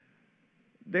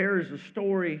There is a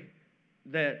story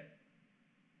that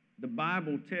the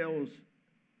Bible tells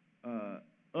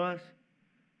us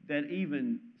that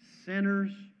even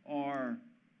sinners are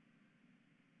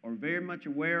very much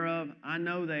aware of. I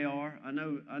know they are. I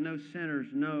know sinners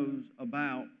knows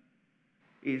about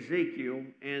Ezekiel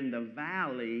and the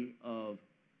valley of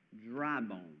dry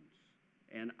bones.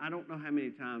 And I don't know how many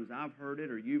times I've heard it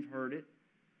or you've heard it.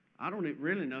 I don't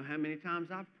really know how many times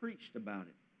I've preached about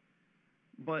it.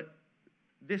 But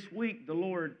this week the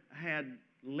Lord had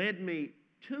led me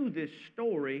to this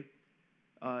story,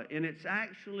 and it's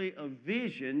actually a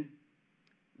vision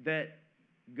that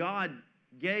God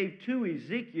gave to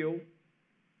Ezekiel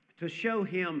to show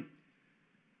him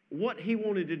what he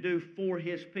wanted to do for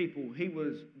his people. He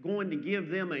was going to give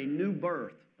them a new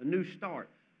birth, a new start.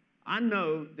 I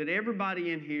know that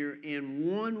everybody in here, in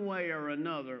one way or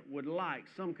another, would like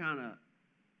some kind of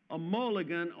a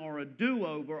mulligan or a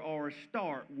do-over or a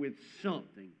start with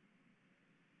something.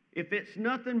 If it's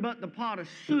nothing but the pot of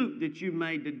soup that you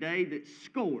made today that's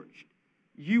scorched,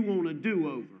 you want a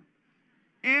do-over.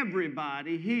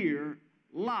 Everybody here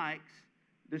likes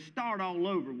to start all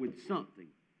over with something.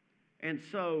 And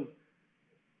so,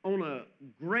 on a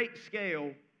great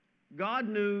scale, God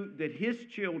knew that his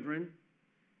children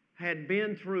had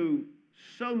been through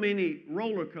so many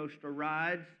roller coaster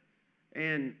rides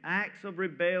and acts of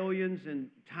rebellions and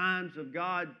times of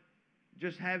God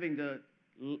just having to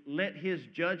let his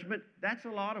judgment. That's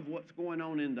a lot of what's going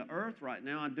on in the earth right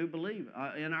now, I do believe.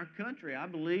 In our country, I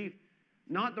believe,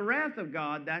 not the wrath of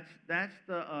God, that's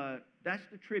the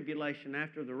tribulation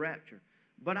after the rapture.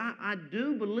 But I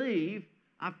do believe,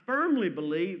 I firmly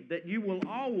believe that you will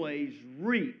always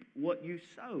reap what you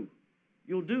sow.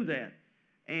 You'll do that.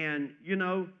 And, you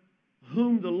know,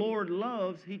 whom the Lord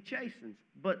loves, he chastens.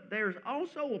 But there's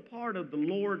also a part of the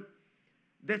Lord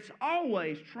that's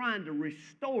always trying to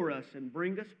restore us and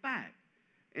bring us back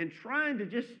and trying to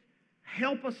just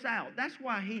help us out. That's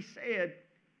why he said,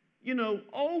 you know,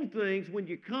 old things, when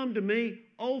you come to me,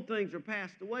 old things are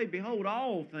passed away. Behold,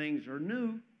 all things are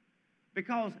new.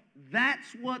 Because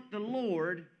that's what the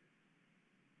Lord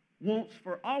wants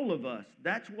for all of us.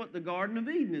 That's what the Garden of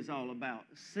Eden is all about.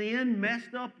 Sin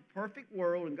messed up a perfect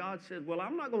world, and God said, well,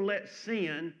 I'm not going to let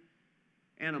sin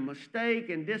and a mistake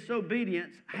and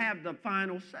disobedience have the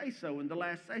final say-so and the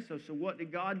last say-so. So what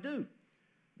did God do?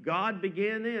 God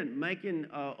began then making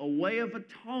a way of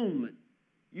atonement.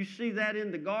 You see that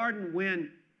in the garden when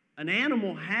an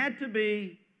animal had to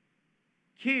be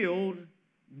killed,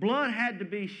 blood had to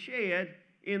be shed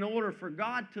in order for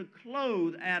God to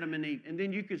clothe Adam and Eve. And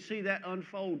then you could see that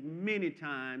unfold many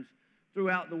times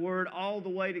throughout the Word, all the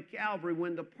way to Calvary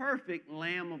when the perfect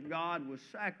Lamb of God was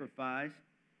sacrificed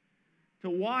to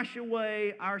wash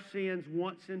away our sins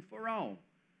once and for all.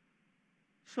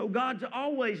 So God's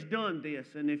always done this.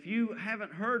 And if you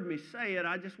haven't heard me say it,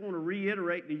 I just want to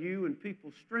reiterate to you and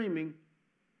people streaming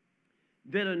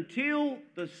that until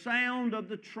the sound of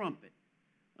the trumpet,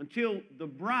 until the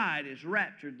bride is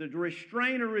raptured, the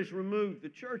restrainer is removed, the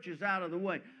church is out of the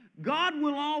way, God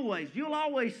will always, you'll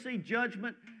always see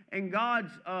judgment and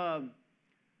God's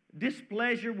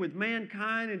displeasure with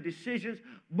mankind and decisions,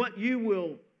 but you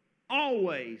will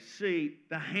always see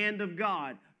the hand of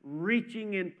God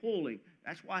reaching and pulling.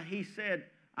 That's why he said,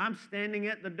 I'm standing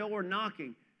at the door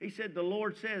knocking. He said, the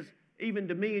Lord says, even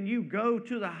to me and you, go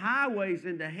to the highways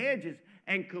and the hedges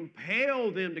and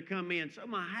compel them to come in so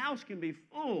my house can be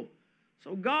full.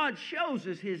 So God shows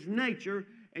us his nature,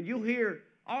 and you'll hear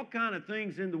all kind of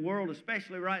things in the world,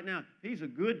 especially right now. He's a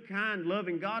good, kind,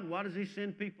 loving God. Why does he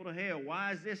send people to hell?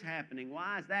 Why is this happening?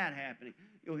 Why is that happening?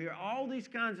 You'll hear all these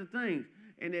kinds of things,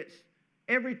 and it's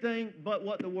everything but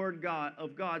what the Word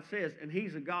of God says, and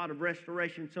he's a God of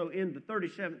restoration. So in the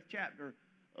 37th chapter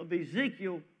of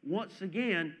Ezekiel, once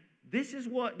again, this is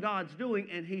what God's doing,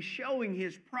 and he's showing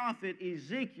his prophet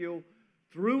Ezekiel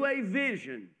through a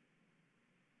vision.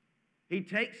 He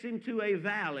takes him to a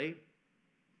valley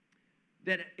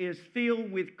that is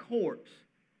filled with corpse,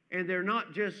 and they're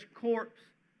not just corpse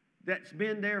that's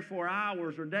been there for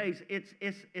hours or days.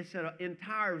 It's an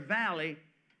entire valley,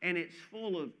 and it's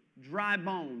full of dry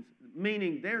bones,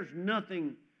 meaning there's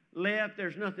nothing left,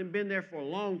 there's nothing been there for a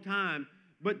long time,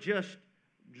 but just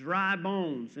dry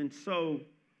bones. And so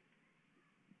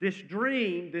this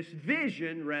dream, this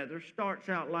vision rather, starts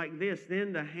out like this.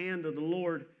 Then the hand of the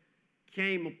Lord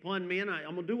came upon me, and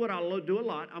I'm going to do what I do a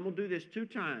lot. I'm going to do this 2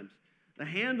 times. The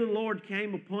hand of the Lord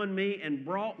came upon me and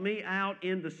brought me out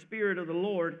in the spirit of the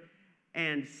Lord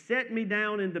and set me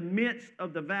down in the midst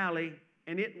of the valley,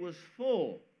 and it was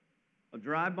full of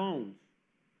dry bones.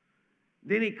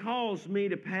 Then he caused me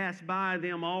to pass by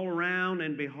them all around,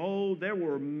 and behold, there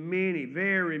were many,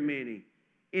 very many,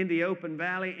 in the open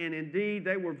valley, and indeed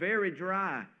they were very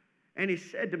dry. And he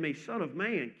said to me, Son of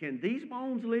man, can these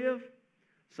bones live?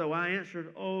 So I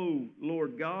answered, O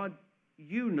Lord God,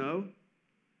 you know.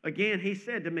 Again he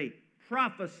said to me,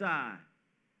 prophesy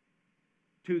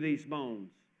to these bones,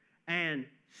 and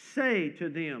say to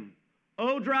them,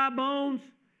 O dry bones,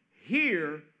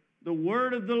 hear the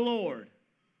word of the Lord.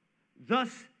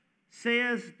 Thus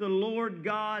says the Lord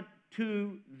God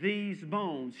to these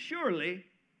bones, surely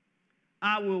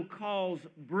I will cause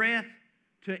breath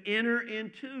to enter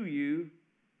into you,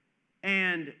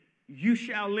 and you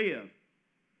shall live.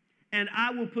 And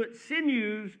I will put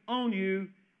sinews on you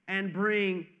and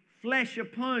bring flesh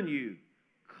upon you,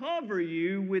 cover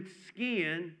you with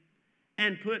skin,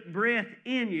 and put breath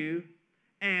in you,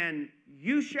 and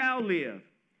you shall live.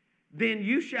 Then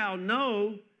you shall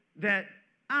know that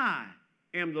I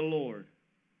am the Lord.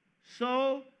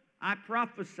 So I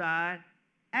prophesied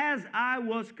as I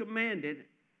was commanded,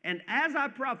 and as I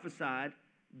prophesied,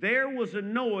 there was a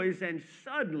noise, and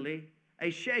suddenly a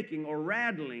shaking or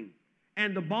rattling,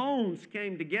 and the bones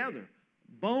came together,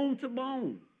 bone to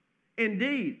bone.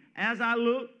 Indeed, as I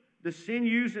looked, the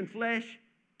sinews and flesh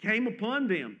came upon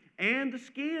them, and the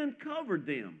skin covered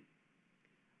them.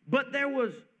 But there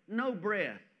was no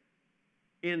breath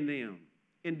in them.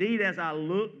 Indeed, as I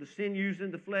looked, the sinews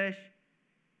and the flesh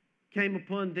came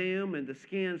upon them, and the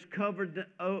skins covered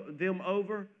them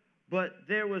over, but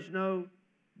there was no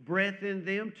breath in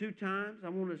them. 2 times. I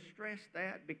want to stress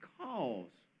that because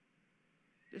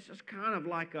this is kind of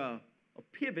like a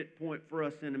pivot point for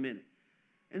us in a minute.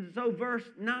 And so verse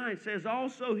 9 says,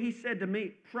 also he said to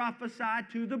me, prophesy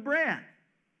to the breath.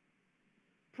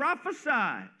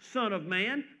 Prophesy, Son of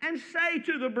man, and say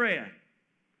to the breath,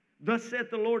 thus saith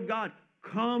the Lord God,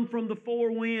 come from the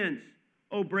 4 winds,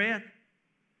 O breath,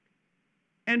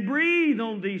 and breathe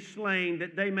on these slain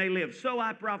that they may live. So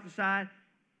I prophesied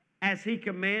as he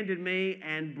commanded me,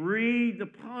 and breathed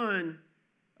upon,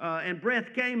 and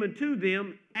breath came unto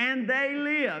them, and they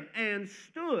lived and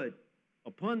stood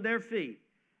upon their feet,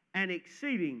 an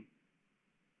exceeding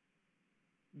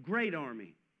great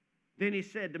army. Then he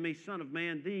said to me, Son of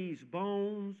man, these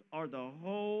bones are the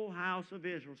whole house of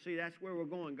Israel. See, that's where we're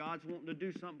going. God's wanting to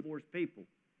do something for his people.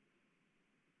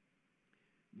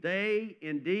 They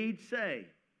indeed say,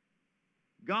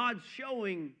 God's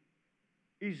showing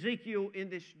Ezekiel in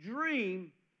this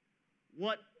dream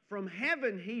what from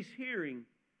heaven he's hearing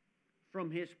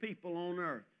from his people on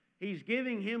earth. He's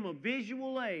giving him a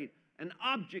visual aid, an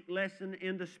object lesson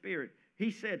in the spirit.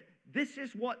 He said, this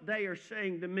is what they are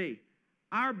saying to me.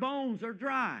 Our bones are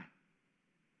dry.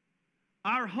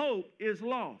 Our hope is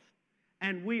lost,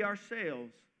 and we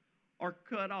ourselves are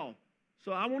cut off.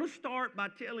 So I want to start by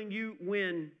telling you,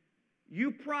 when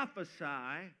you prophesy,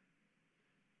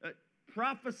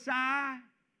 prophesy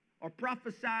or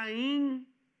prophesying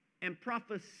and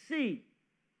prophecy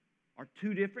are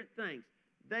 2 different things.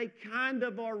 They kind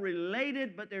of are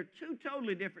related, but they're 2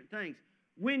 totally different things.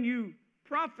 When you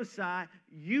prophesy,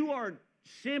 you are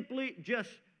simply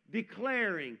just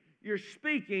declaring. You're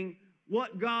speaking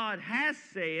what God has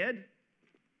said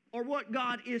or what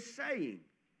God is saying.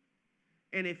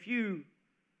 And if you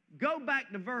go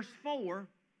back to verse 4,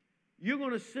 you're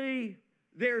going to see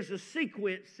there's a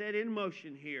sequence set in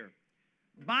motion here.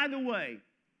 By the way,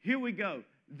 here we go.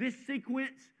 This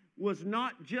sequence was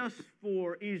not just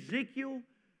for Ezekiel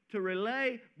to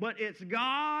relay, but it's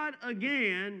God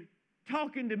again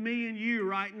talking to me and you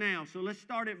right now. So let's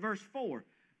start at verse 4.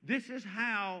 This is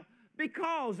how,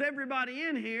 because everybody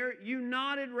in here, you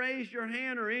nodded, raised your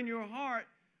hand, or in your heart,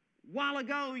 a while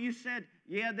ago you said,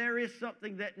 yeah, there is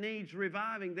something that needs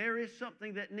reviving. There is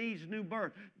something that needs new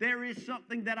birth. There is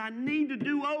something that I need to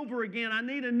do over again. I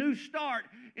need a new start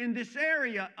in this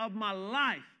area of my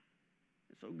life.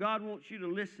 And so God wants you to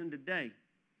listen today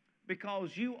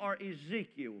because you are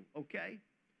Ezekiel, okay?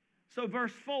 So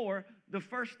verse 4, the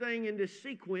first thing in this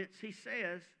sequence, he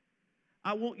says,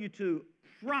 I want you to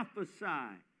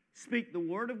prophesy. Speak the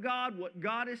word of God, what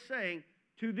God is saying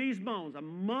to these bones. I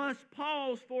must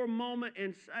pause for a moment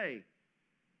and say,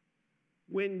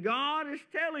 when God is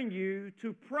telling you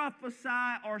to prophesy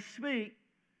or speak,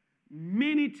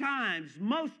 many times,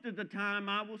 most of the time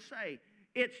I will say,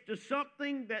 it's to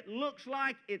something that looks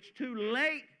like it's too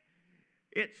late.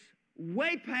 It's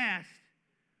way past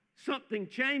something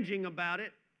changing about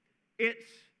it. It's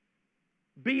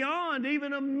beyond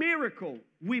even a miracle,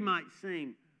 we might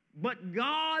seem. But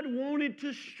God wanted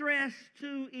to stress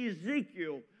to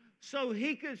Ezekiel so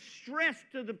he could stress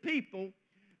to the people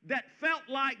that felt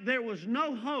like there was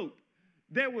no hope,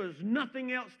 There was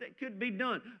nothing else that could be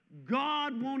done.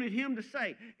 God wanted him to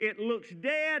say, it looks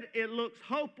dead, it looks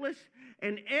hopeless,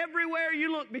 and everywhere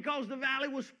you look, because the valley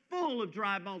was full of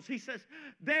dry bones, he says,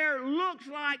 there looks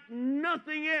like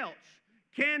nothing else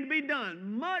can be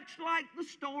done. Much like the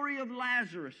story of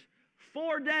Lazarus.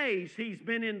 4 days he's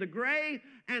been in the grave,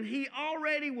 and he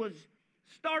already was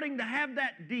starting to have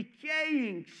that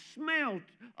decaying smell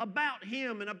about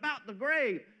him and about the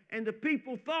grave. And the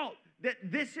people thought that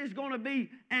this is going to be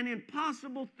an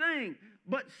impossible thing.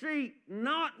 But see,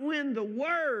 not when the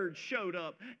Word showed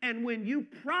up. And when you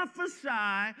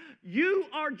prophesy, you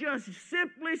are just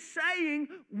simply saying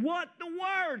what the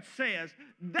Word says.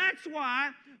 That's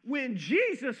why when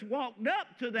Jesus walked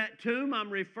up to that tomb I'm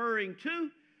referring to,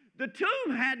 the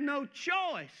tomb had no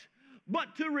choice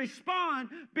but to respond,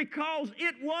 because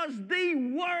it was the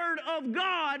Word of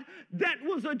God that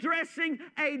was addressing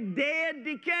a dead,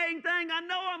 decaying thing. I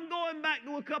know I'm going back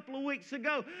to a couple of weeks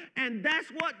ago, and that's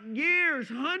what years,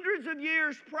 hundreds of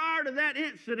years prior to that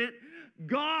incident,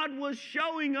 God was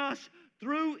showing us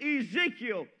through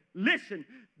Ezekiel. Listen,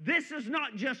 this is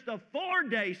not just a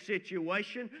 4-day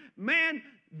situation. Man,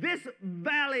 this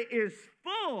valley is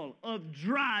full of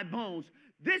dry bones.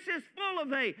 This is full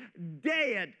of a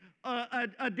dead,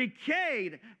 a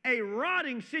decayed, a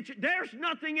rotting situation. There's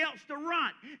nothing else to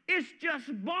rot. It's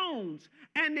just bones,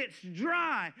 and it's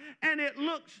dry, and it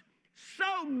looks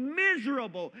so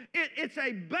miserable. It's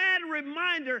a bad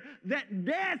reminder that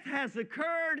death has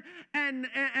occurred, and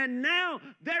now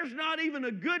there's not even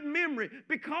a good memory,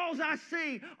 because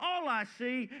all I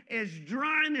see is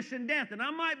dryness and death. And I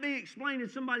might be explaining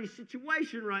somebody's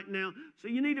situation right now, so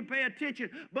you need to pay attention.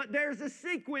 But there's a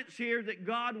sequence here that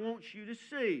God wants you to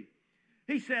see.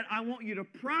 He said, I want you to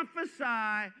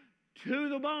prophesy to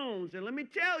the bones. And let me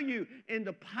tell you, in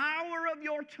the power of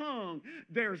your tongue,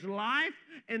 there's life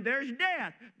and there's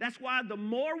death. That's why the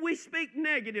more we speak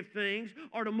negative things,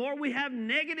 or the more we have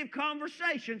negative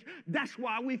conversations, that's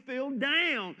why we feel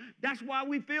down. That's why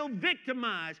we feel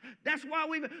victimized. That's why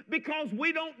because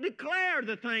we don't declare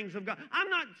the things of God. I'm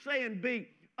not saying be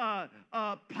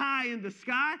pie in the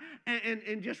sky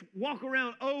and just walk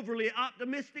around overly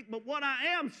optimistic. But what I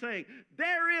am saying,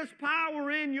 there is power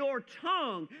in your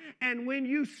tongue. And when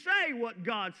you say what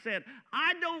God said,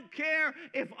 I don't care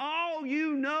if all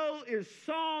you know is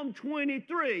Psalm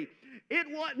 23. It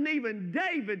wasn't even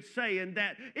David saying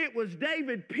that. It was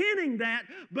David penning that,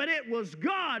 but it was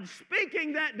God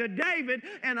speaking that to David,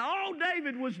 and all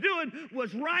David was doing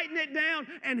was writing it down,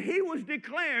 and he was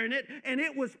declaring it, and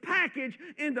it was packaged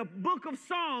in the book of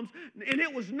Psalms, and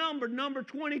it was numbered number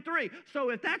 23. So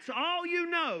if that's all you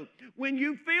know, when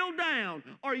you feel down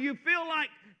or you feel like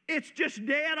it's just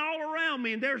dead all around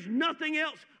me and there's nothing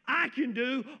else I can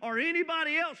do or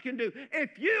anybody else can do,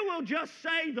 if you will just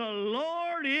say, the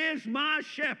Lord is my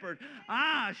shepherd,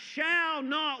 I shall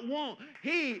not want.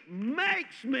 He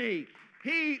makes me.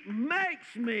 He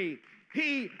makes me.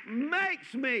 He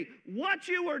makes me. What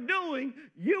you are doing,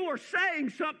 you are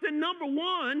saying something. Number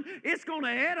one, it's going to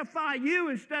edify you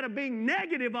instead of being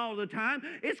negative all the time.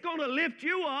 It's going to lift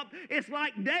you up. It's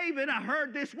like David, I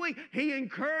heard this week, he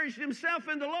encouraged himself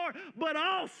in the Lord. But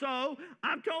also,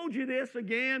 I've told you this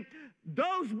again,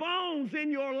 those bones in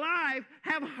your life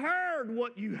have heard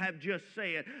what you have just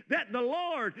said, that the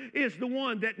Lord is the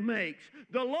one that makes.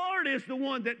 The Lord is the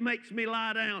one that makes me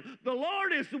lie down. The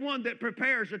Lord is the one that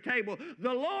prepares a table.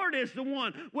 The Lord is the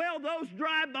one. Well, those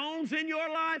dry bones in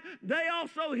your life, they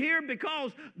also hear,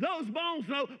 because those bones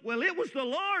know, well, it was the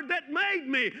Lord that made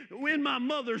me in my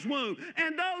mother's womb.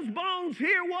 And those bones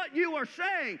hear what you are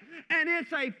saying. And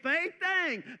it's a faith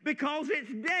thing, because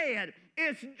it's dead.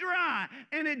 It's dry,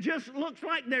 and it just looks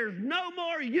like there's no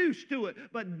more use to it.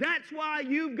 But that's why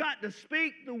you've got to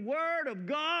speak the word of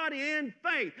God in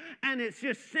faith. And it's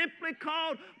just simply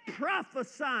called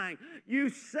prophesying. You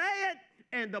say it,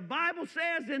 and the Bible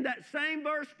says in that same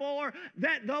verse 4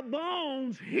 that the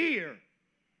bones hear.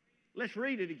 Let's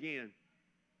read it again.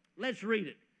 Let's read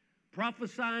it.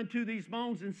 Prophesying to these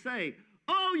bones and say,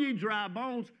 O ye dry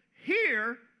bones,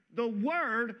 hear the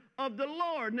word of the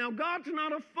Lord. Now, God's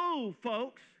not a fool,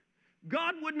 folks.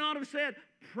 God would not have said,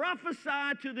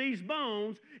 prophesy to these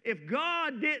bones, if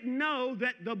God didn't know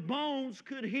that the bones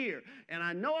could hear. And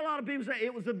I know a lot of people say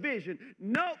it was a vision.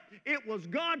 Nope, it was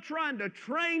God trying to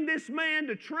train this man,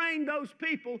 to train those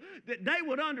people, that they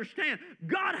would understand.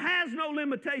 God has no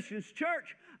limitations,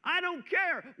 church. I don't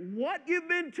care what you've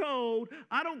been told.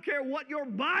 I don't care what your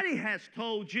body has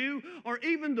told you, or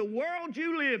even the world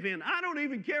you live in. I don't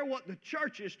even care what the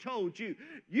church has told you.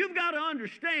 You've got to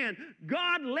understand,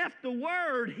 God left the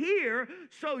word here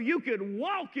so you could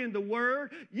walk in the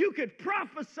Word, you could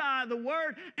prophesy the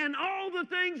Word, and all the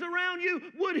things around you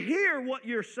would hear what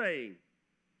you're saying.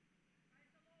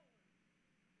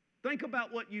 Think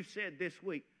about what you said this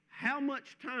week. How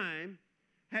much time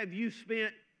have you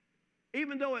spent,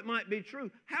 even though it might be true,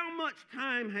 how much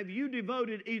time have you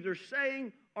devoted either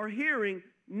saying or hearing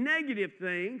negative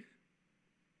things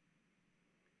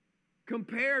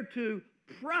compared to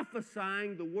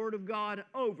prophesying the Word of God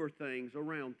over things,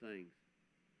 around things?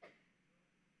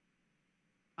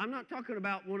 I'm not talking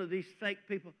about one of these fake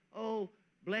people, oh,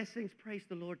 blessings, praise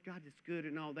the Lord, God is good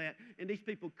and all that, and these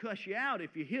people cuss you out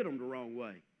if you hit them the wrong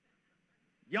way.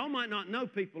 Y'all might not know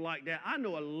people like that. I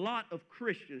know a lot of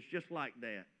Christians just like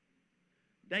that.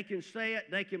 They can say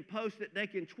it, they can post it, they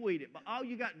can tweet it, but all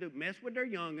you got to do, mess with their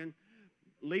young'un,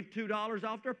 leave $2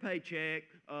 off their paycheck,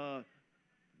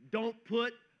 don't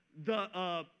put the,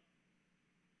 I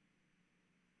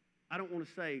don't want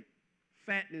to say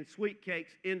fattening sweet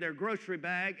cakes in their grocery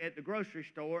bag at the grocery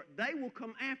store. They will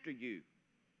come after you.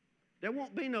 There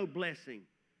won't be no blessing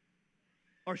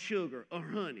or sugar or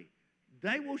honey.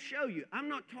 They will show you. I'm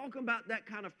not talking about that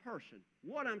kind of person.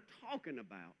 What I'm talking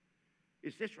about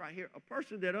is this right here. A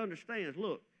person that understands,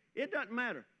 look, it doesn't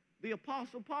matter. The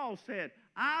Apostle Paul said,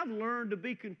 I've learned to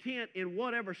be content in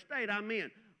whatever state I'm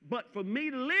in. But for me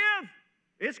to live,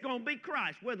 it's going to be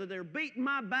Christ. Whether they're beating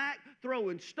my back,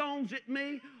 throwing stones at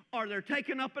me, or they're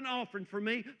taking up an offering for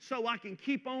me so I can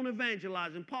keep on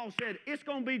evangelizing. Paul said, it's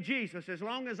going to be Jesus. As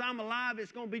long as I'm alive,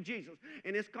 it's going to be Jesus.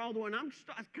 And it's called, and I'm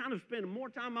kind of spending more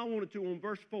time I wanted to on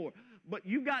verse 4. But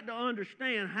you got to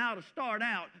understand how to start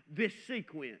out this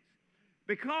sequence.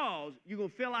 Because you're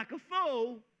going to feel like a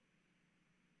fool.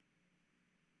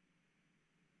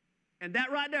 And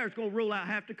that right there is going to rule out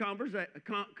half the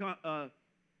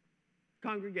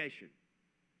congregation.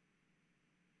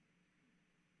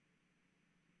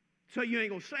 So you ain't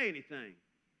going to say anything.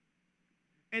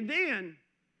 And then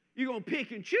you're going to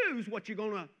pick and choose what you're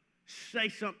going to say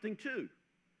something to.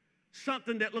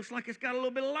 Something that looks like it's got a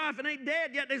little bit of life and ain't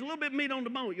dead yet. There's a little bit of meat on the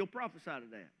bone. You'll prophesy to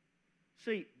that.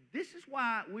 See, this is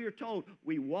why we are told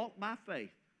we walk by faith.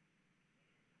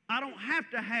 I don't have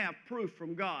to have proof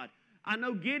from God. I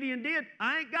know Gideon did.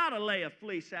 I ain't got to lay a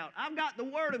fleece out. I've got the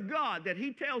Word of God that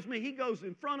He tells me He goes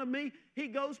in front of me, He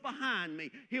goes behind me.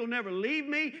 He'll never leave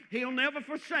me. He'll never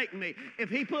forsake me.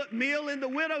 If He put meal in the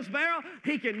widow's barrel,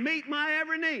 He can meet my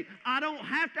every need. I don't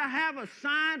have to have a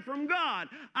sign from God.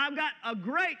 I've got a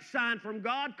great sign from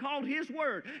God called His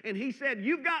Word. And He said,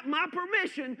 you've got my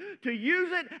permission to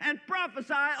use it and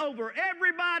prophesy over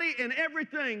everybody and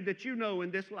everything that you know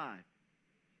in this life.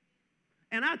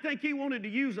 And I think He wanted to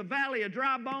use a valley of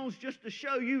dry bones just to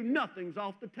show you nothing's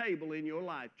off the table in your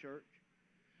life, church.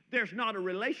 There's not a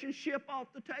relationship off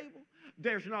the table.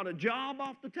 There's not a job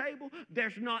off the table.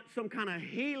 There's not some kind of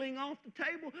healing off the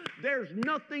table. There's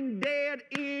nothing dead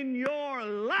in your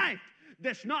life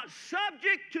that's not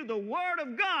subject to the Word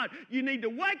of God. You need to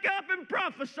wake up and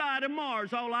prophesy tomorrow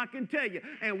is all I can tell you.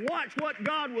 And watch what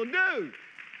God will do.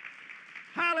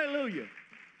 Hallelujah.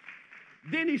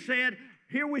 Then He said,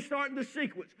 here we start in the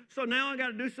sequence. So now I got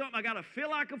to do something. I got to feel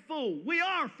like a fool. We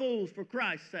are fools for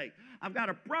Christ's sake. I've got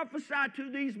to prophesy to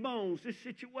these bones, this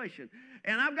situation.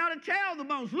 And I've got to tell the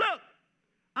bones, look,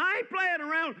 I ain't playing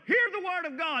around. Hear the Word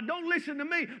of God. Don't listen to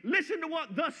me. Listen to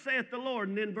what thus saith the Lord.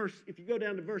 And then if you go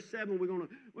down to verse 7, we're going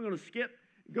to skip.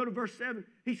 Go to verse 7.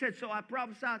 He said, so I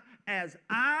prophesied as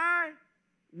I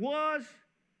was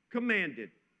commanded.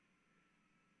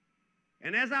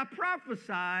 And as I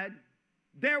prophesied,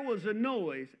 there was a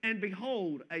noise, and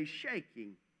behold, a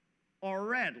shaking or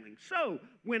rattling. So,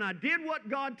 when I did what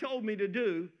God told me to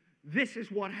do, this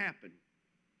is what happened.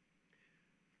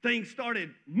 Things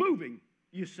started moving,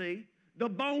 you see. The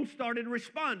bones started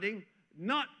responding,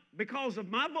 not because of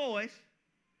my voice,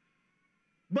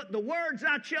 but the words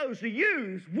I chose to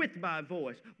use with my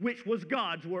voice, which was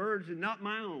God's words and not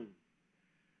my own.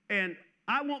 And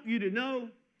I want you to know,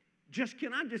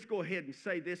 can I just go ahead and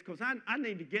say this? Because I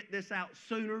need to get this out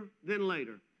sooner than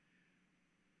later.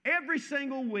 Every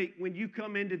single week when you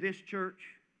come into this church,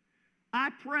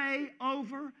 I pray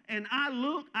over and I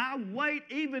look, I wait,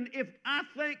 even if I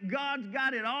think God's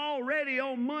got it all ready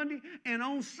on Monday and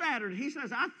on Saturday. He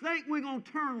says, I think we're going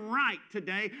to turn right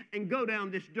today and go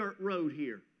down this dirt road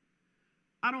here.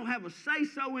 I don't have a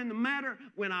say-so in the matter.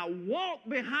 When I walk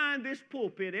behind this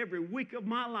pulpit every week of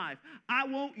my life, I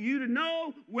want you to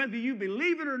know, whether you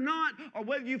believe it or not, or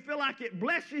whether you feel like it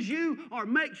blesses you or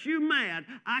makes you mad,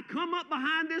 I come up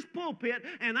behind this pulpit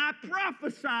and I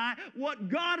prophesy what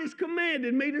God has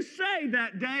commanded me to say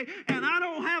that day, and I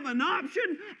don't have an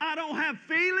option, I don't have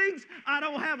feelings, I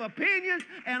don't have opinions,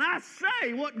 and I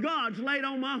say what God's laid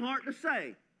on my heart to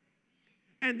say.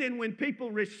 And then when people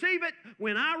receive it,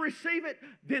 when I receive it,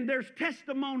 then there's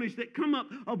testimonies that come up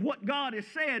of what God has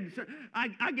said.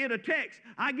 I get a text.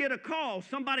 I get a call.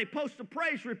 Somebody posts a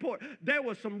praise report. There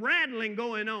was some rattling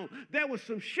going on. There was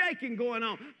some shaking going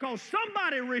on because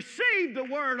somebody received the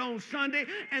word on Sunday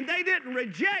and they didn't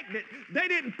reject it. They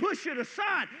didn't push it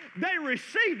aside. They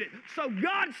received it. So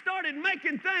God started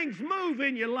making things move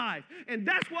in your life. And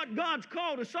that's what God's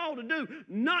called us all to do,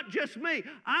 not just me.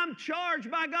 I'm charged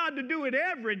by God to do it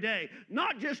every day,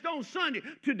 not just on Sunday,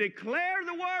 to declare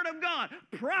the word of God.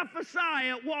 Prophesy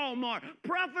at Walmart,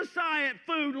 prophesy at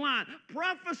Food Line,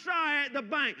 prophesy at the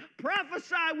bank,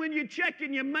 prophesy when you're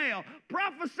checking your mail,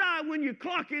 prophesy when you're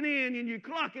clocking in and you're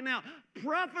clocking out.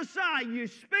 Prophesy, you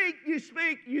speak, you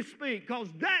speak, you speak, because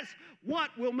that's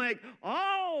what will make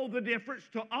all the difference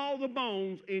to all the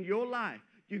bones in your life.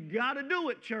 You got to do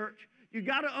it, church. You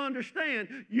got to understand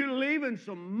you're leaving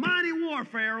some mighty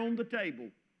warfare on the table.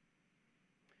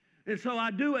 And so I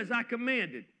do as I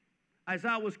commanded, as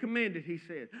I was commanded, he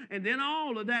said. And then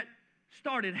all of that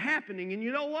started happening. And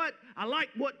you know what? I like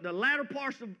what the latter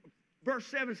parts of verse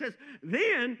 7 says.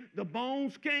 Then the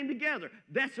bones came together.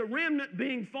 That's a remnant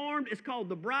being formed. It's called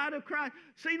the bride of Christ.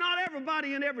 See, not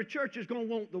everybody in every church is going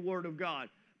to want the word of God.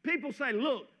 People say,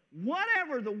 look,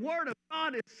 whatever the word of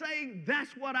God is saying,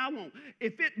 that's what I want.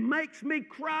 If it makes me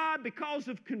cry because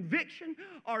of conviction,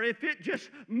 or if it just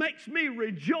makes me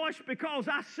rejoice because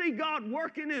I see God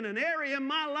working in an area in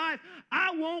my life,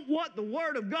 I want what the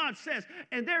Word of God says.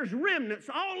 And there's remnants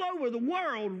all over the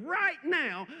world right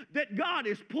now that God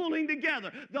is pulling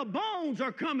together. The bones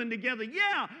are coming together.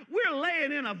 Yeah, we're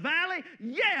laying in a valley.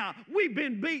 Yeah, we've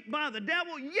been beat by the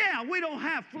devil. Yeah, we don't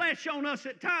have flesh on us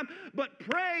at times, but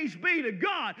praise be to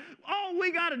God. All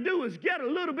we got to do is get a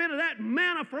little bit of that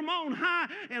manna from on high,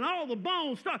 and all the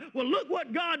bones start. Well, look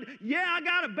what God, yeah, I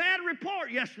got a bad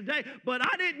report yesterday, but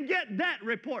I didn't get that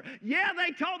report. Yeah,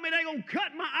 they told me they're going to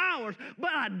cut my hours,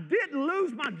 but I didn't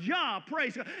lose my job,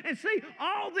 praise God. And see,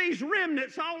 all these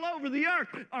remnants all over the earth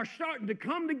are starting to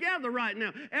come together right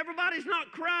now. Everybody's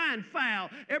not crying foul.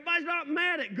 Everybody's not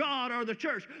mad at God or the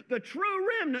church. The true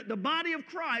remnant, the body of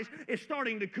Christ, is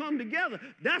starting to come together.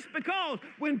 That's because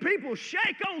when people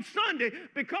shake on Sunday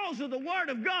because of the Word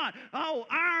of God, oh,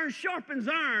 iron sharpens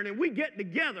iron, and we get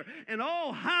together, and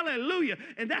oh, hallelujah.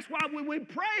 And that's why when we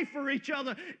pray for each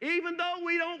other, even though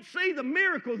we don't see the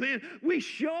miracle then, we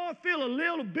sure feel a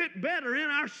little bit better in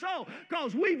our soul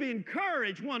because we've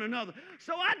encouraged one another.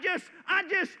 So I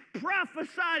just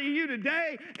prophesy to you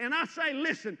today, and I say,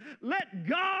 listen, let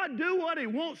God do what He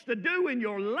wants to do in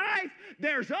your life.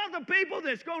 There's other people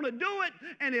that's going to do it,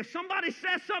 and if somebody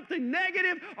says something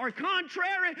negative or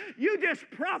contrary, you just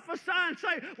prophesy and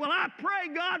say, well, I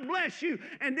pray God bless you.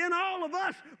 And then all of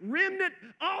us, remnant,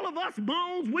 all of us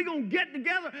bones, we're going to get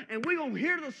together and we're going to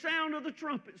hear the sound of the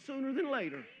trumpet sooner than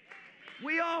later.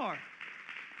 We are.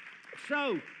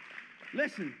 So,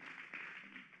 listen.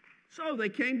 So they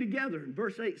came together. And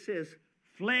verse 8 says,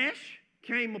 flesh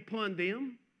came upon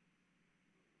them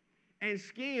and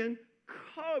skin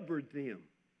covered them.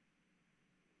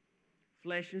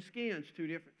 Flesh and skin's two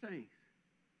different things.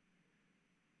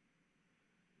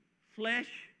 Flesh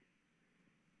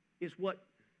is what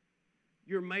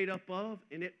you're made up of,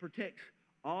 and it protects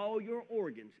all your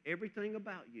organs, everything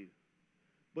about you.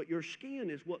 But your skin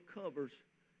is what covers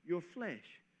your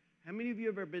flesh. How many of you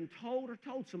have ever been told or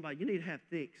told somebody you need to have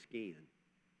thick skin?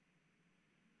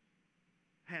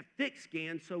 Have thick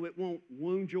skin so it won't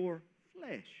wound your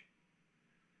flesh.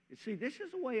 And see, this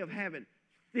is a way of having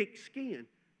thick skin.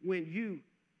 When you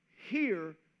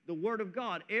hear the Word of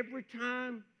God, every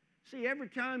time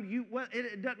you, well,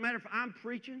 it doesn't matter if I'm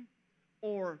preaching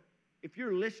or if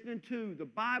you're listening to the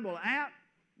Bible app,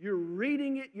 you're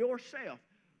reading it yourself.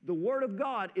 The Word of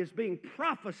God is being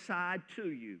prophesied to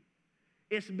you.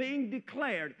 It's being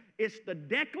declared. It's the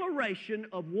declaration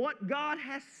of what God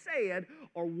has said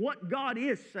or what God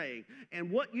is saying. And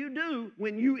what you do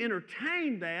when you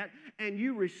entertain that and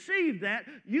you receive that,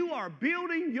 you are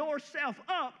building yourself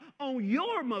up on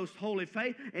your most holy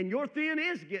faith, and your skin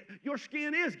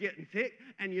is getting thick.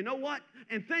 And you know what?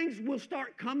 And things will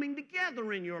start coming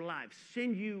together in your life.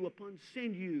 Sinew upon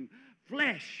sinew,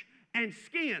 flesh and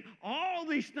skin. All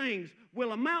these things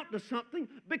will amount to something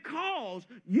because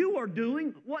you are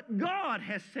doing what God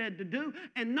has said to do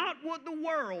and not what the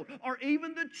world or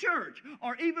even the church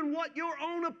or even what your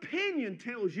own opinion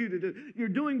tells you to do. You're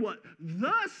doing what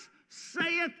thus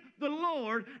saith the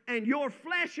Lord, and your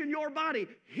flesh and your body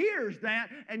hears that,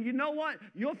 and you know what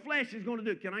your flesh is going to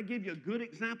do. Can I give you a good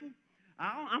example?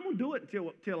 I'm going to do it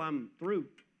until I'm through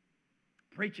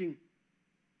preaching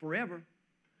forever.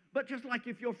 But just like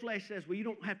if your flesh says, well, you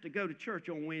don't have to go to church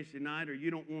on Wednesday night, or you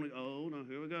don't want to, oh, no,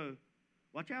 here we go.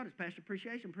 Watch out, it's Pastor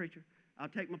Appreciation Preacher. I'll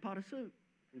take my pot of soup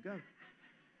and go.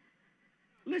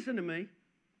 Listen to me.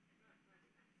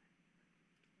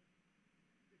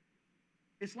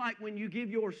 It's like when you give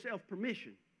yourself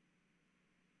permission.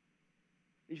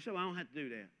 And you say, well, I don't have to do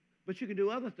that. But you can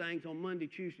do other things on Monday,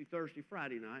 Tuesday, Thursday,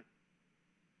 Friday night.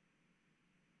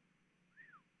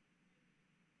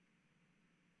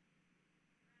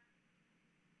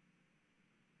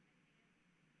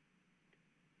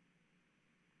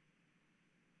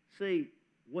 See,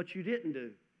 what you didn't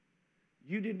do,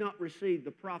 you did not receive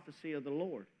the prophecy of the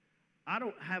Lord. I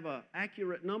don't have an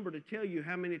accurate number to tell you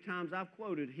how many times I've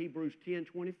quoted Hebrews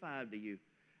 10:25 to you.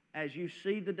 As you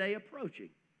see the day approaching,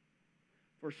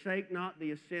 forsake not the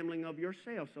assembling of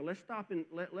yourselves. So let's stop and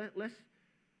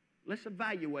let's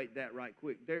evaluate that right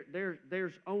quick.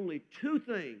 There's only two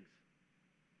things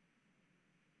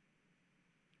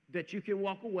that you can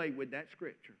walk away with that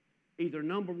scripture. Either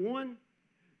number one,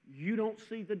 you don't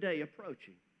see the day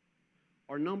approaching.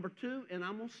 Or number two, and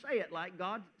I'm going to say it like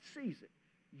God sees it,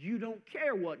 you don't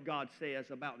care what God says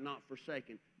about not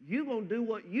forsaking. You're going to do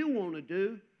what you want to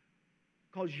do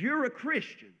because you're a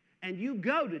Christian and you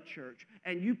go to church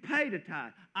and you pay the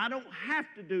tithe. I don't have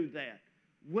to do that.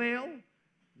 Well,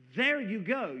 there you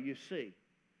go, you see.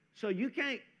 So you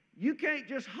can't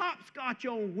just hopscotch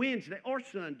on Wednesday or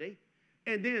Sunday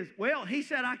and then, well, he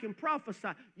said I can prophesy.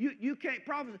 You can't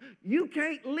prophesy. You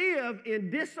can't live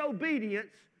in disobedience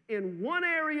in one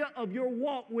area of your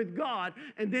walk with God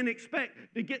and then expect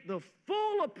to get the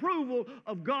full approval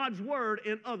of God's word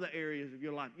in other areas of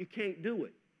your life. You can't do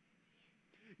it.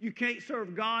 You can't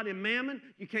serve God and mammon.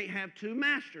 You can't have two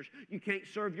masters. You can't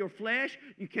serve your flesh.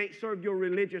 You can't serve your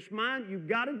religious mind. You've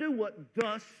got to do what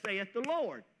thus saith the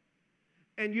Lord.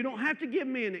 And you don't have to give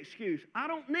me an excuse. I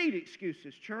don't need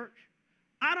excuses, church.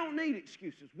 I don't need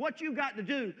excuses. What you've got to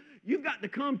do, you've got to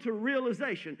come to a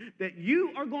realization that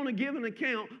you are going to give an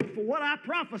account for what I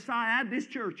prophesy at this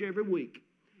church every week.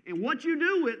 And what you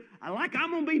do with, like I'm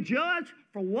going to be judged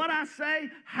for what I say,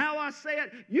 how I say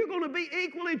it. You're going to be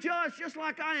equally judged just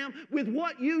like I am with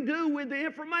what you do with the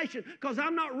information. Because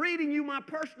I'm not reading you my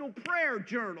personal prayer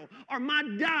journal or my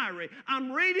diary.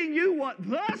 I'm reading you what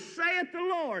thus saith the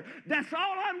Lord. That's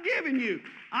all I'm giving you.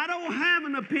 I don't have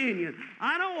an opinion.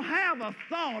 I don't have a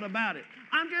thought about it.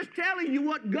 I'm just telling you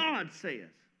what God says.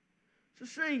 So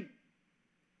see,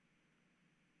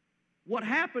 what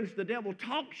happens, the devil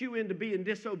talks you into being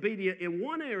disobedient in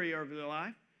one area of your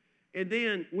life, and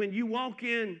then when you walk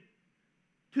in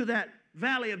to that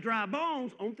valley of dry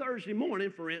bones on Thursday morning,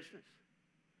 for instance,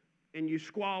 and you're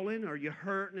squalling or you're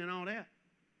hurting and all that,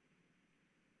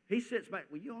 he sits back,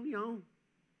 well, you on your own.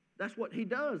 That's what he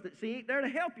does. See, he ain't there to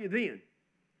help you then.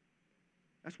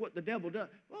 That's what the devil does.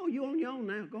 Well, you on your own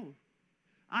now, go on.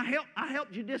 I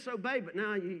helped you disobey, but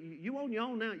now you on your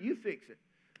own now, you fix it.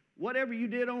 Whatever you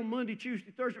did on Monday,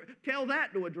 Tuesday, Thursday, tell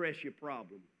that to address your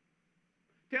problem.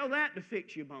 Tell that to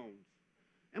fix your bones.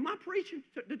 Am I preaching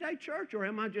today, church, or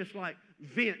am I just like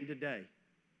venting today?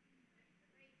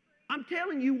 I'm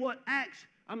telling you what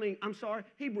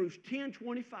Hebrews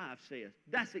 10:25 says.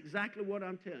 That's exactly what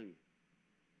I'm telling you.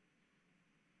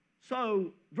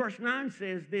 So, verse 9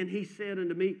 says, then he said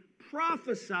unto me,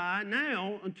 prophesy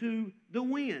now unto the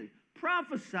wind.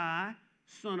 Prophesy,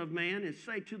 Son of Man, and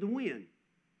say to the wind,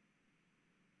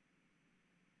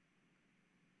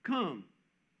 come,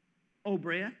 O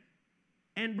breath,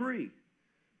 and breathe.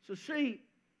 So see,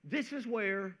 this is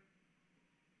where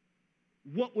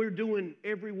what we're doing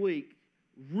every week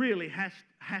really has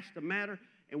to matter,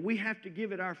 and we have to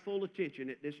give it our full attention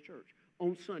at this church.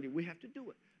 On Sunday, we have to do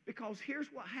it. Because here's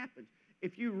what happens.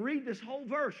 If you read this whole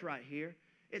verse right here,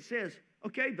 it says,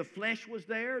 okay, the flesh was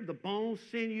there, the bones,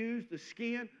 sinews, the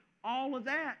skin, all of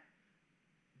that.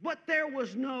 But there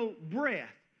was no breath.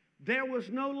 There was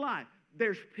no life.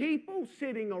 There's people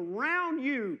sitting around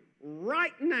you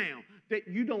right now that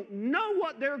you don't know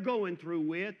what they're going through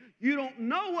with. You don't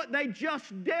know what they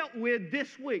just dealt with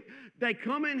this week. They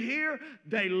come in here,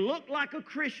 they look like a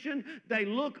Christian, they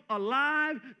look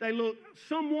alive, they look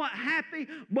somewhat happy,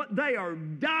 but they are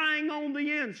dying on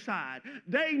the inside.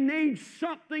 They need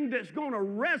something that's going to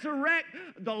resurrect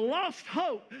the lost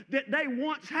hope that they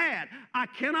once had. I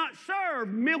cannot serve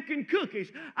milk and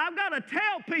cookies. I've got to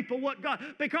tell people what God,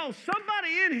 because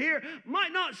somebody in here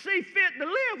might not see fit to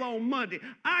live on Monday.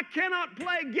 I cannot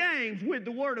play games with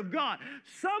the Word of God.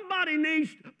 Somebody needs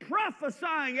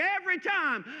prophesying every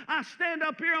time I stand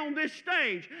up here on this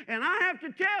stage. And I have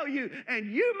to tell you,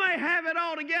 and you may have it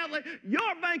all together,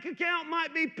 your bank account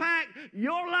might be packed,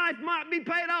 your life might be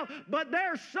paid off, but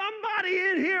there's somebody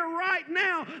in here right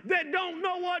now that don't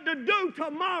know what to do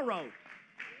tomorrow.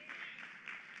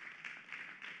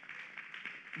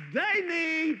 They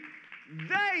need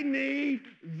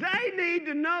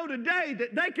to know today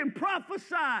that they can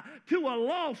prophesy to a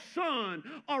lost son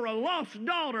or a lost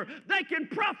daughter. They can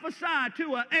prophesy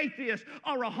to an atheist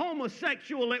or a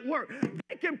homosexual at work.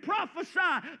 They can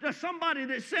prophesy to somebody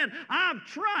that said, I've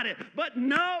tried it, but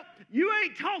no, you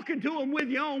ain't talking to them with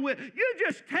your own will. You're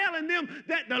just telling them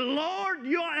that the Lord,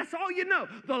 that's all you know.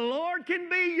 The Lord can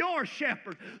be your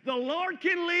shepherd. The Lord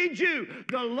can lead you.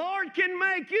 The Lord can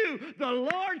make you. The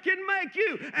Lord can make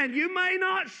you. And you may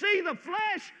not see the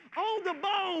flesh on the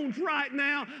bones right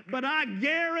now, but I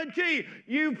guarantee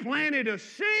you planted a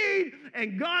seed,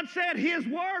 and God said His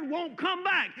word won't come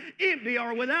back empty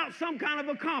or without some kind of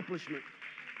accomplishment.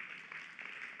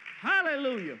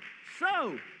 Hallelujah.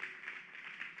 So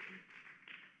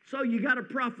you got to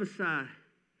prophesy,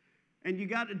 and you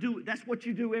got to do it. That's what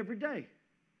you do every day.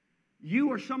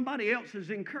 You are somebody else's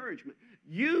encouragement.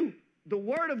 The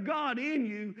Word of God in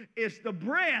you is the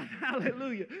breath,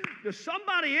 hallelujah, to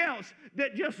somebody else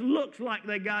that just looks like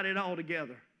they got it all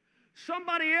together.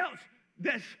 Somebody else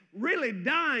that's really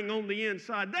dying on the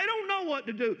inside. They don't know what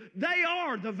to do. They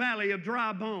are the valley of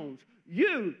dry bones.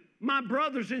 You, my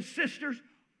brothers and sisters,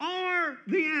 are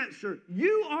the answer.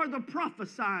 You are the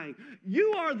prophesying.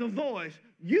 You are the voice.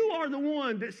 You are the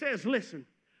one that says, listen,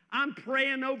 I'm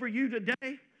praying over you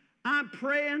today. I'm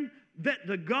praying that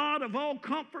the God of all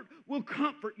comfort will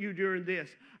comfort you during this.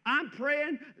 I'm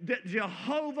praying that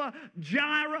Jehovah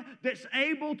Jireh, that's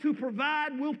able to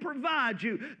provide, will provide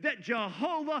you. That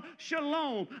Jehovah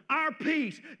Shalom, our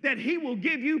peace, that He will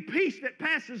give you peace that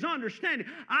passes understanding.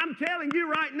 I'm telling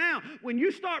you right now, when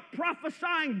you start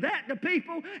prophesying that to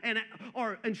people,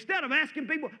 or instead of asking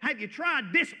people, have you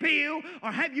tried this pill,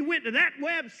 or have you went to that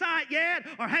website yet,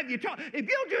 or have you talked, if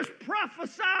you just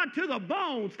prophesy to the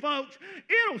bones, folks,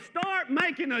 it'll start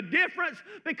making a difference,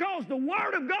 because the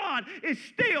Word of God is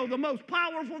still the most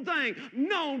powerful thing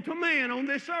known to man on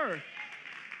this earth.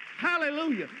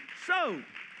 Hallelujah. So,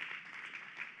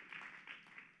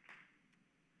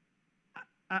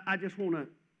 I just want to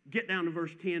get down to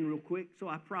verse 10 real quick. So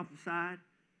I prophesied.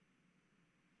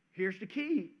 Here's the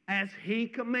key. As He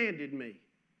commanded me.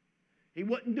 He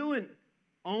wasn't doing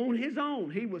on His own.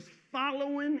 He was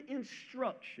following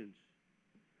instructions.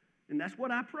 And that's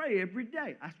what I pray every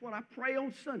day. That's what I pray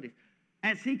on Sundays.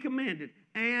 As He commanded.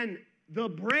 And the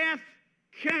breath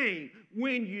came.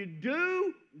 When you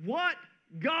do what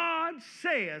God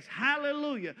says,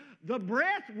 hallelujah, the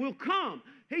breath will come.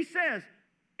 He says,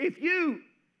 if you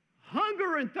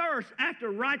hunger and thirst after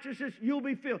righteousness, you'll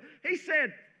be filled. He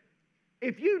said,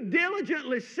 if you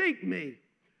diligently seek me,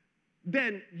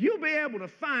 then you'll be able to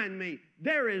find me.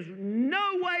 There is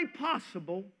no way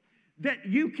possible that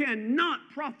you cannot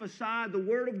prophesy the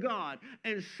Word of God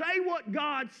and say what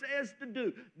God says to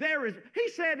do. He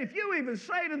said, if you even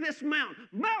say to this mountain,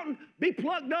 be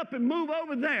plucked up and move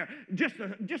over there, just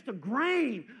a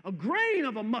grain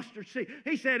of a mustard seed.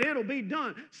 He said, it'll be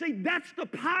done. See, that's the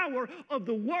power of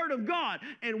the Word of God.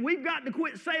 And we've got to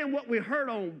quit saying what we heard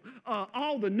on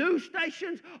all the news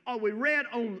stations, or we read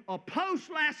on a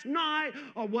post last night,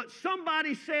 or what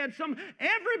somebody said.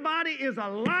 Everybody is a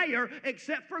liar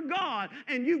except for God.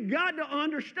 And you've got to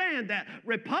understand that.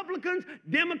 Republicans,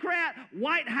 Democrat,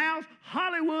 White House,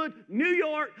 Hollywood, New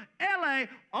York, LA,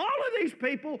 all of these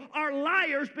people are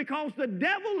liars, because the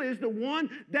devil is the one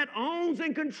that owns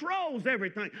and controls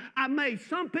everything. I made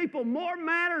some people more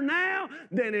matter now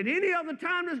than at any other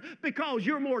time, because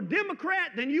you're more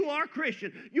Democrat than you are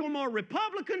Christian. You're more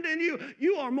Republican than you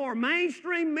are more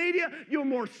mainstream media. You're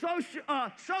more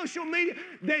social media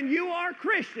than you are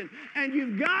Christian. And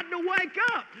you've got to wake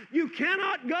up. You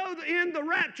cannot go in the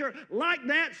rapture like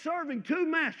that, serving two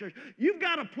masters. You've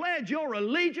got to pledge your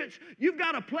allegiance. You've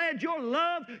got to pledge pledge your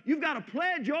love. You've got to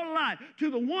pledge your life to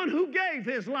the one who gave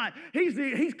his life.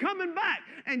 He's coming back.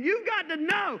 And you've got to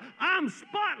know I'm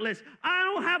spotless. I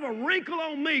don't have a wrinkle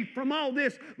on me from all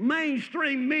this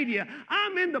mainstream media.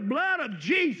 I'm in the blood of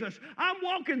Jesus. I'm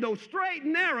walking the straight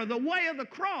and narrow, the way of the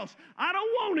cross. I don't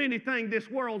want anything this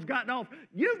world's got to offer.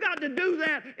 You've got to do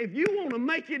that if you want to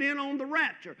make it in on the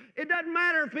rapture. It doesn't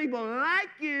matter if people like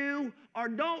you or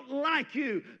don't like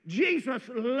you. Jesus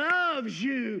loves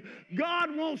you.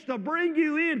 God wants to bring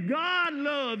you in. God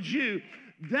loves you.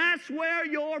 That's where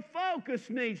your focus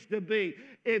needs to be.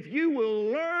 If you will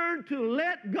learn to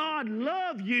let God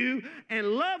love you and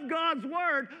love God's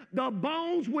word, the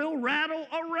bones will rattle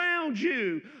around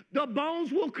you. The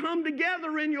bones will come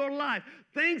together in your life.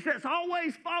 Things that's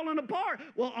always fallen apart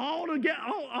will all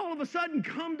of a sudden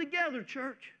come together,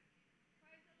 church.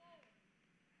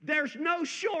 There's no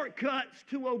shortcuts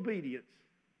to obedience.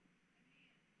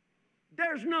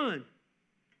 There's none.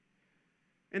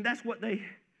 And that's what they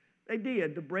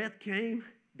did. The breath came,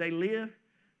 they lived,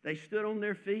 they stood on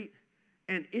their feet,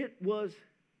 and it was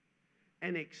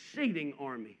an exceeding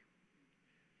army.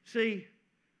 See,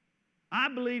 I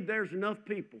believe there's enough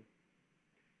people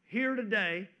here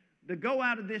today to go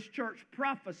out of this church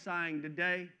prophesying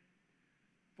today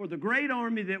for the great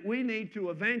army that we need to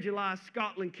evangelize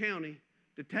Scotland County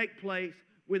to take place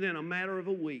within a matter of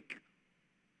a week.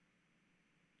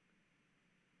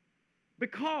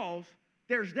 Because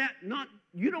there's that, not,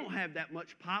 you don't have that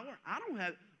much power. I don't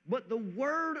have, but the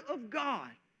Word of God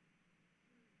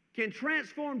can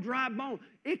transform dry bone.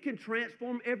 It can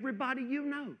transform everybody you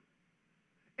know.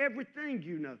 Everything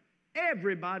you know.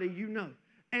 Everybody you know.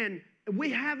 And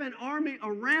we have an army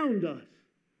around us.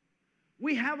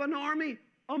 We have an army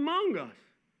among us.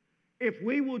 If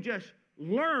we will just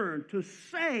learn to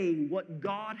say what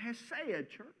God has said,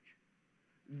 church.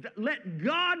 Let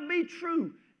God be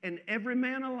true and every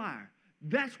man a liar.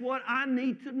 That's what I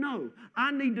need to know.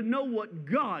 I need to know what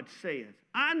God says.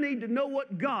 I need to know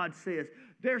what God says.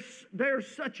 There's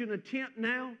such an attempt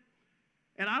now,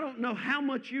 and I don't know how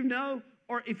much you know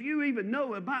or if you even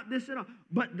know about this at all,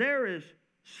 but there is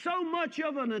so much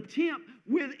of an attempt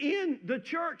within the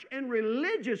church and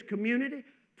religious community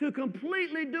to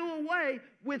completely do away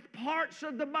with parts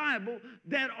of the Bible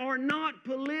that are not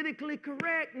politically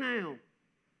correct now.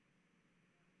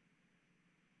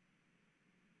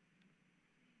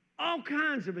 All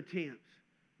kinds of attempts.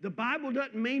 The Bible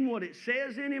doesn't mean what it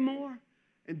says anymore.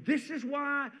 And this is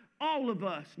why all of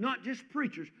us, not just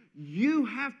preachers, you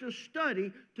have to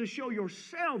study to show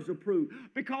yourselves approved.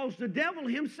 Because the devil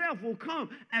himself will come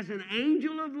as an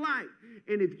angel of light.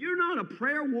 And if you're not a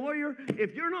prayer warrior,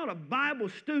 if you're not a Bible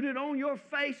student on your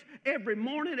face every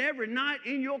morning, every night,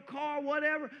 in your car,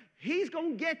 whatever, he's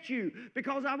going to get you.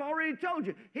 Because I've already told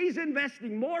you, he's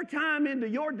investing more time into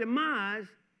your demise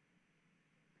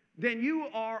than you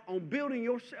are on building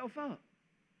yourself up.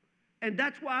 And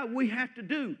that's why we have to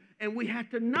do, and we have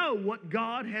to know what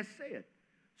God has said.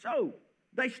 So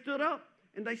they stood up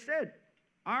and they said,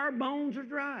 our bones are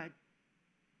dried.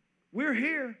 We're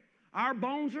here. Our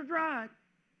bones are dried.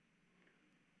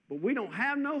 But we don't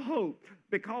have no hope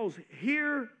because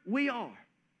here we are.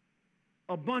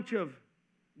 A bunch of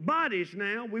bodies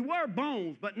now. We were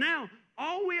bones, but now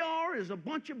all we are is a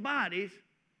bunch of bodies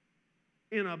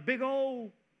in a big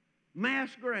old mass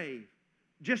grave.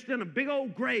 Just in a big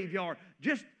old graveyard.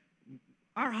 Just,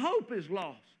 our hope is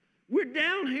lost. We're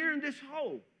down here in this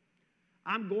hole.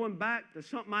 I'm going back to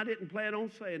something I didn't plan on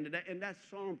saying today, and that's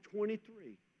Psalm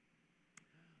 23.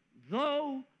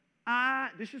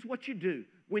 This is what you do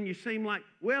when you seem like,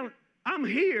 well, I'm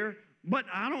here, but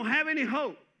I don't have any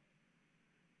hope.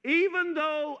 Even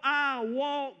though I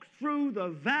walk through the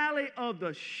valley of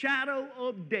the shadow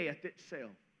of death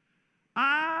itself,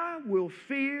 I will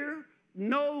fear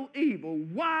no evil.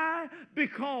 Why?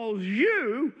 Because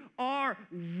you are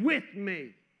with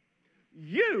me.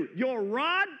 You, your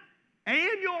rod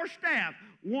and your staff.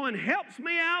 One helps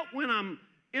me out when I'm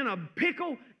in a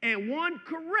pickle, and one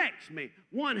corrects me.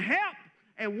 One helps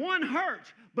and one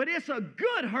hurts, but it's a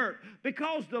good hurt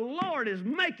because the Lord is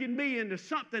making me into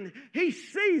something He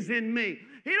sees in me.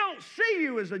 He don't see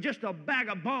you as just a bag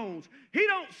of bones. He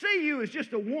don't see you as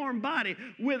just a warm body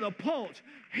with a pulse.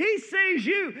 He sees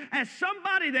you as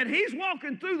somebody that He's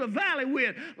walking through the valley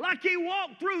with, like He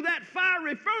walked through that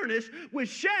fiery furnace with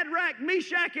Shadrach,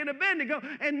 Meshach, and Abednego,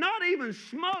 and not even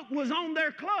smoke was on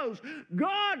their clothes.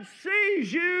 God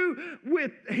sees you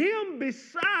with Him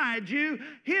beside you,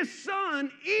 His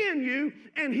Son in you,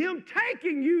 and Him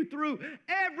taking you through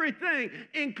everything,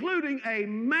 including a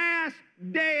mass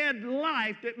dead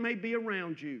life that may be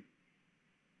around you.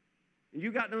 And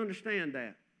you got to understand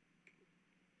that.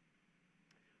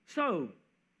 So,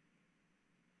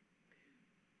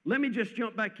 let me just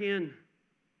jump back in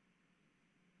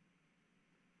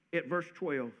at verse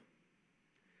 12.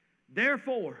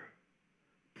 Therefore,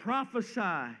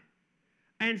 prophesy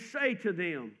and say to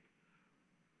them,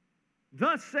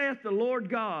 thus saith the Lord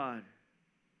God,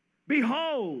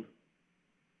 behold,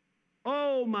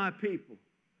 O my people,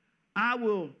 I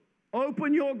will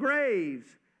open your graves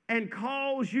and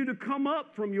cause you to come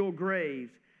up from your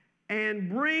graves and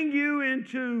bring you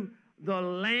into the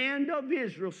land of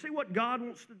Israel. See what God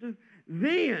wants to do?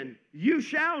 Then you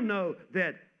shall know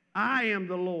that I am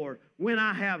the Lord, when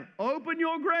I have opened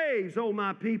your graves, O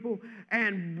my people,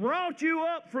 and brought you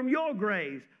up from your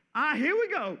graves. Here we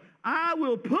go. I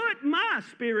will put my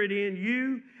spirit in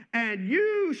you, and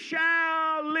you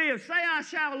shall live. Say, I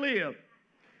shall live.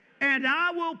 And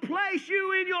I will place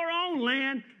you in your own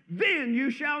land. Then you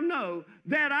shall know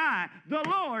that I, the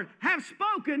Lord, have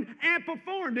spoken and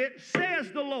performed it,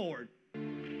 says the Lord.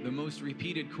 The most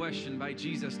repeated question by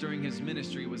Jesus during his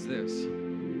ministry was this: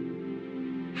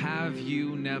 have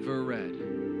you never read?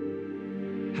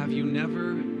 Have you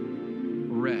never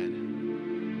read?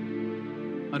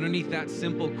 Underneath that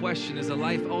simple question is a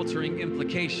life-altering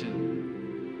implication.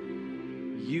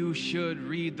 You should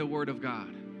read the Word of God.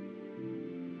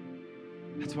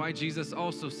 That's why Jesus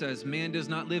also says, man does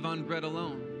not live on bread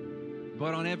alone,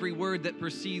 but on every word that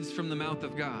proceeds from the mouth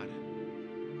of God.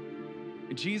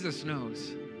 Jesus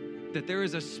knows that there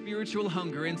is a spiritual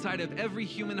hunger inside of every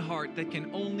human heart that can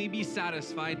only be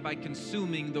satisfied by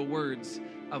consuming the words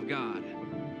of God.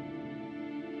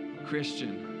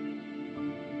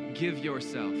 Christian, give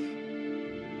yourself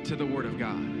to the Word of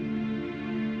God.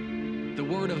 The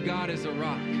Word of God is a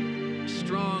rock,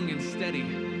 strong and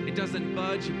steady. It doesn't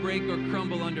budge, break, or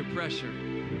crumble under pressure.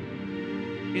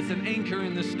 It's an anchor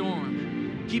in the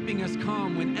storm, keeping us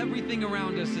calm when everything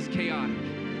around us is chaotic.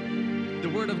 The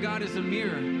Word of God is a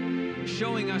mirror,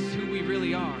 showing us who we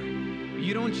really are.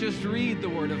 You don't just read the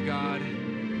Word of God,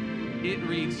 it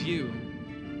reads you.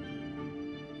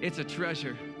 It's a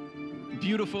treasure,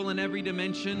 beautiful in every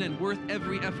dimension and worth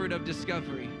every effort of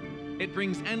discovery. It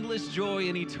brings endless joy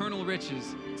and eternal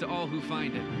riches to all who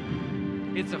find it.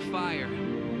 It's a fire,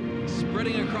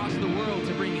 spreading across the world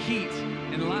to bring heat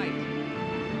and light.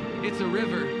 It's a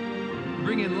river,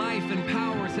 bringing life and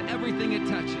power to everything it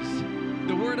touches.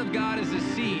 The Word of God is a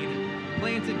seed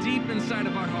planted deep inside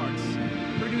of our hearts,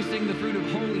 producing the fruit of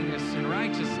holiness and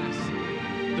righteousness.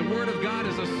 The Word of God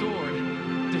is a sword,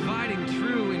 dividing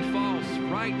true and false,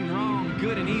 right and wrong,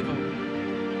 good and evil.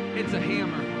 It's a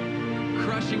hammer,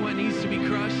 crushing what needs to be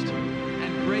crushed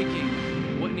and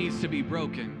breaking what needs to be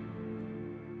broken.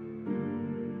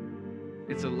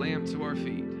 It's a lamp to our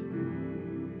feet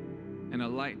and a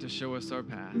light to show us our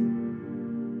path.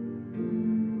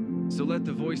 So let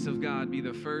the voice of God be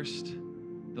the first,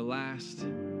 the last,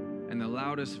 and the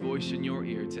loudest voice in your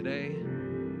ear today,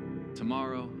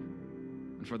 tomorrow,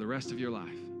 and for the rest of your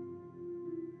life.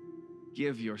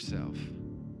 Give yourself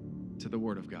to the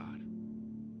Word of God.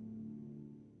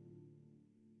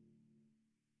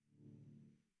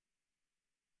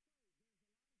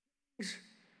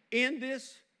 In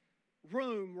this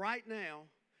room right now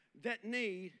that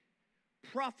need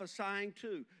prophesying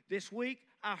to. This week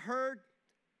I heard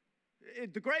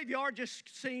the graveyard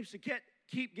just seems to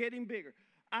keep getting bigger.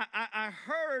 I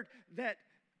heard that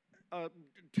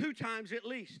 2 times at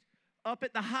least up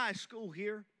at the high school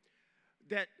here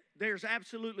that there's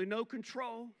absolutely no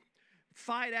control.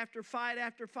 Fight after fight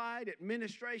after fight,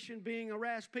 administration being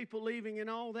harassed, people leaving and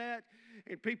all that.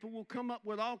 And people will come up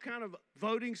with all kind of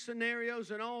voting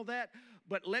scenarios and all that.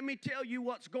 But let me tell you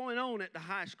what's going on at the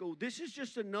high school. This is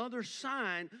just another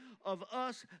sign of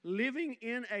us living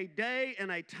in a day and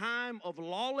a time of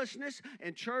lawlessness.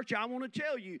 And church, I want to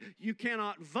tell you, you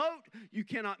cannot vote. You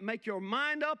cannot make your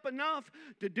mind up enough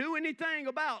to do anything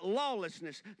about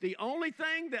lawlessness. The only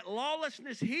thing that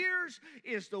lawlessness hears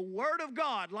is the Word of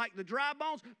God, like the dry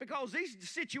bones, because these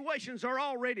situations are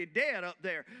already dead up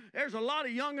there. There's a lot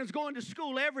of youngins going to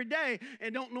school every day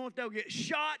and don't know if they'll get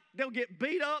shot, they'll get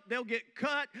beat up, they'll get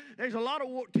cut. There's a lot of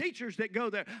teachers that go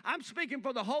there. I'm speaking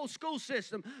for the whole school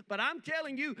system, but I'm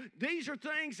telling you, these are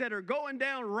things that are going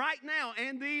down right now,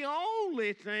 and the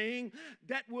only thing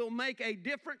that will make a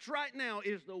difference right now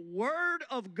is the Word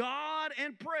of God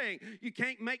and praying. You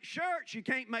can't make shirts, you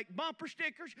can't make bumper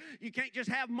stickers, you can't just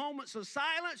have moments of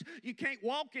silence, you can't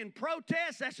walk in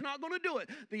protest. That's not going to do it.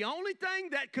 The only thing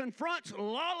that confronts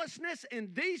lawlessness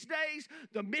in these days,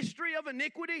 the mystery of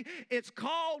iniquity, it's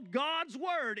called God's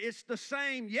Word. It's the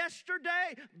same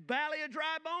yesterday, valley of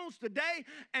dry bones today,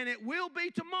 and it will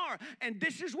be tomorrow. tomorrow. And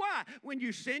this is why when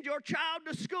you send your child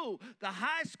to school, the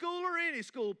high school or any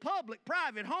school, public,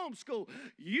 private, homeschool,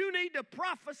 you need to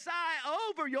prophesy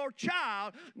over your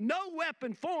child, no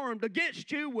weapon formed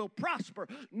against you will prosper,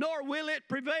 nor will it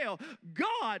prevail.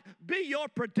 God be your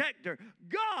protector.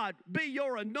 God be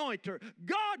your anointer.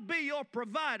 God be your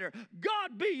provider.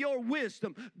 God be your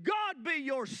wisdom. God be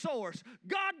your source.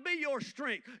 God be your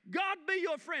strength. God be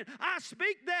your friend. I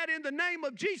speak that in the name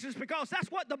of Jesus because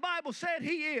that's what the Bible said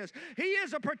He is. He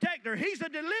is a protector. He's a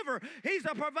deliverer. He's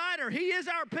a provider. He is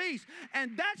our peace.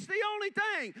 And that's the only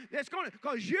thing that's going to,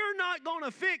 because you're not going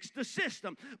to fix the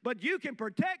system, but you can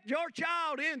protect your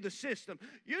child in the system.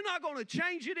 You're not going to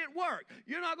change it at work.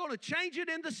 You're not going to change it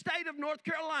in the state of North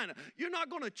Carolina. You're not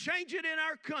going to change it in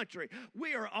our country.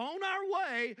 We are on our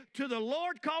way to the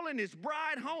Lord calling His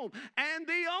bride home. And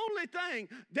the only thing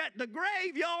that the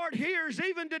graveyard hears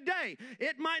even today,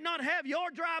 it might not have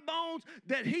your dry bones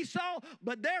that He saw,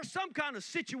 but there's some kind of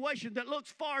situation that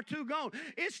looks far too gone.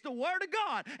 It's the Word of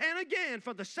God. And again,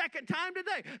 for the second time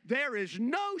today, there is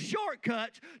no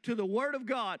shortcuts to the Word of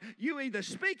God. You either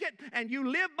speak it and you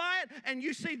live by it and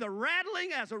you see the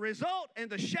rattling as a result and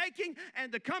the shaking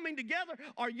and the coming together,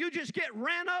 or you just get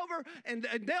ran over and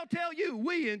they'll tell you,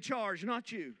 we in charge,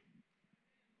 not you.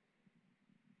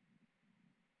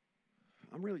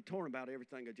 I'm really torn about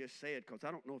everything I just said because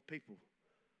I don't know if people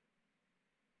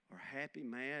are happy,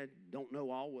 mad, don't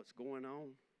know all what's going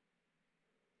on.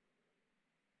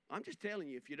 I'm just telling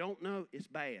you, if you don't know, it's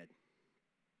bad.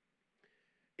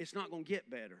 It's not going to get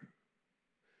better,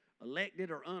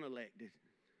 elected or unelected.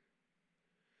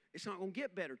 It's not going to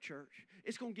get better, church.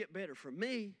 It's going to get better for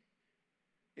me.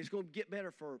 It's going to get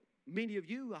better for many of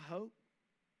you, I hope.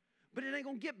 But it ain't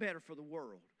going to get better for the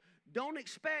world. Don't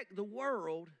expect the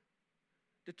world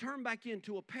to turn back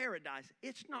into a paradise.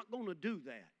 It's not going to do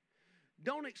that.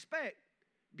 Don't expect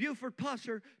Buford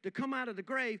Pusser to come out of the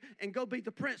grave and go be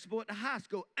the principal at the high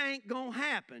school. Ain't going to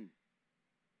happen.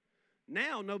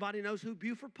 Now nobody knows who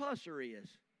Buford Pusser is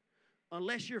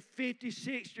unless you're 50,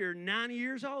 60, or 90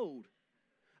 years old.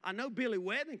 I know Billy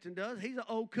Wethington does. He's an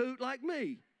old coot like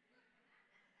me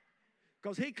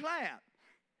because he clapped.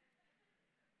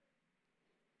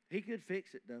 He could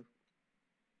fix it, though.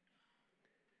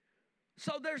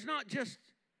 So there's not just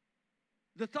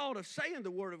the thought of saying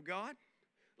the Word of God.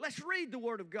 Let's read the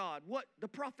Word of God. What the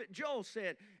prophet Joel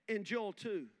said in Joel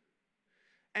 2.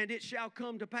 And it shall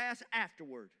come to pass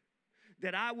afterward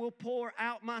that I will pour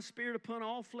out my Spirit upon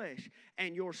all flesh,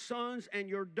 and your sons and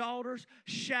your daughters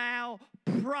shall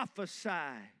prophesy.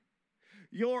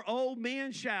 Your old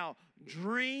men shall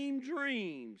dream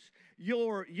dreams.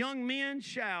 Your young men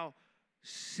shall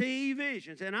see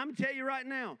visions. And I'm going to tell you right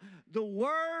now, the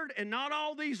Word and not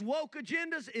all these woke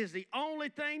agendas is the only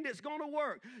thing that's going to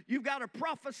work. You've got to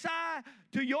prophesy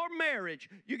to your marriage.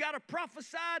 You got to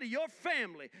prophesy to your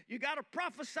family. You got to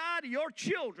prophesy to your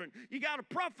children. You got to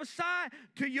prophesy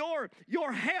to your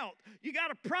health. You got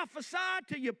to prophesy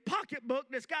to your pocketbook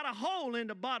that's got a hole in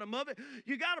the bottom of it.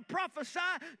 You got to prophesy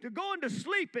to going to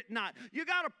sleep at night. You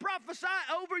got to prophesy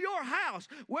over your house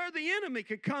where the enemy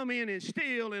could come in and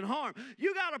steal and harm.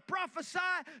 You got to prophesy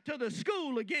to the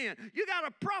school again. You got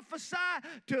to prophesy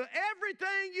to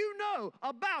everything you know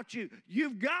about you.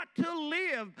 You've got to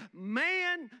live.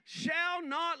 Man shall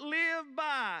not live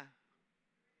by.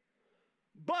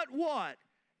 But what?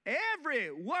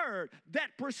 Every word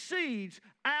that proceeds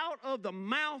out of the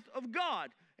mouth of God.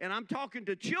 And I'm talking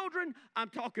to children, I'm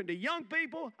talking to young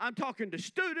people, I'm talking to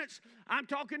students, I'm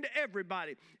talking to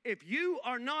everybody. If you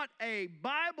are not a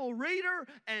Bible reader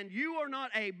and you are not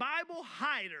a Bible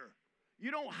hider, you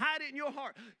don't hide it in your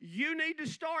heart. You need to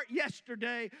start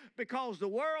yesterday because the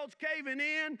world's caving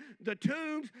in. The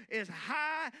tombs is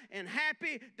high and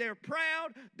happy. They're proud.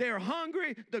 They're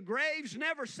hungry. The grave's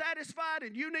never satisfied.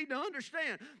 And you need to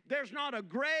understand there's not a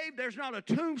grave. There's not a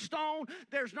tombstone.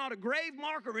 There's not a grave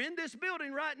marker in this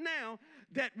building right now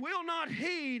that will not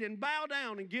heed and bow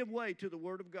down and give way to the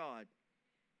Word of God.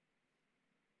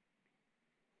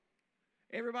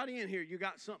 Everybody in here, you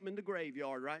got something in the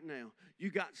graveyard right now. You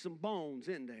got some bones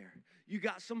in there. You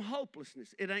got some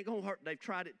hopelessness. It ain't going to hurt. They've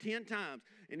tried it 10 times,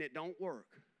 and it don't work.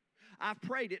 I've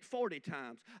prayed it 40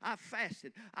 times. I've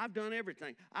fasted. I've done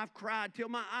everything. I've cried till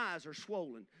my eyes are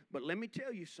swollen. But let me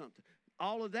tell you something.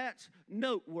 All of that's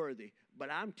noteworthy. But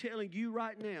I'm telling you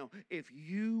right now, if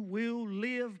you will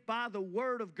live by the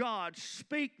Word of God,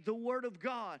 speak the Word of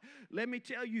God, let me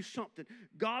tell you something.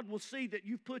 God will see that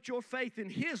you've put your faith in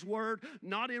His Word,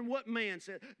 not in what man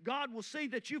said. God will see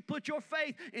that you've put your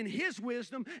faith in His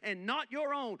wisdom and not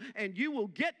your own. And you will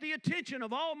get the attention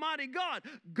of Almighty God.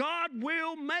 God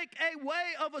will make a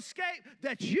way of escape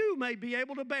that you may be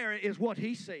able to bear it, is what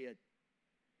He said.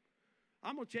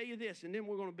 I'm going to tell you this, and then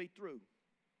we're going to be through.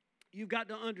 You've got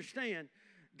to understand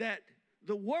that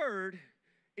the Word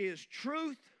is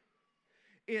truth,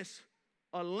 it's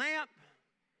a lamp,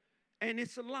 and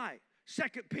it's a light. 2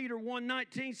 Peter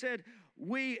 1:19 said,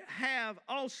 we have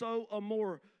also a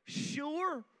more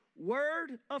sure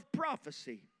word of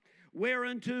prophecy,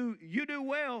 whereunto you do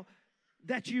well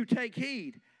that you take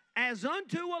heed, as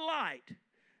unto a light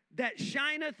that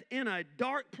shineth in a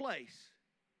dark place,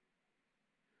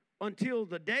 until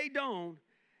the day dawn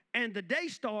and the day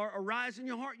star arise in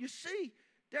your heart. You see,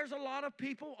 there's a lot of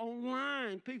people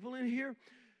online, people in here,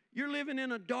 you're living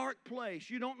in a dark place.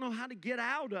 You don't know how to get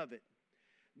out of it.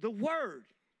 The Word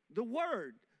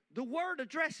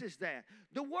addresses that.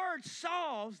 The Word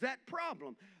solves that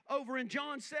problem. Over in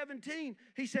John 17,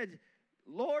 He said,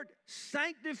 Lord,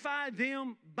 sanctify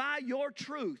them by your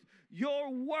truth.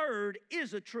 Your word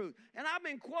is a truth. And I've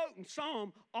been quoting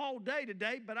Psalm all day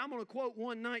today, but I'm going to quote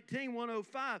 119,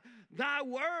 105. Thy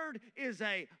word is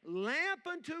a lamp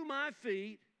unto my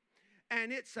feet,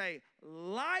 and it's a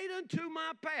light unto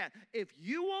my path. If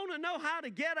you want to know how to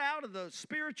get out of the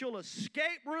spiritual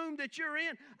escape room that you're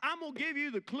in, I'm going to give you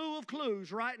the clue of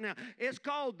clues right now. It's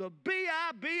called the Bible.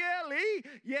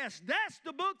 Yes, that's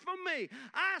the book for me.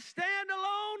 I stand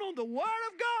alone on the Word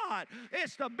of God.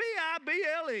 It's the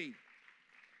Bible.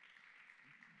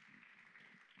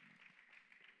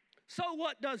 So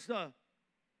what does the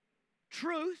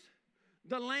truth,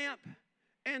 the lamp,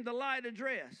 and the light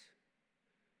address?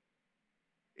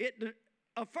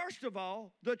 First of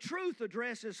all, the truth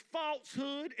addresses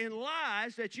falsehood and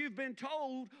lies that you've been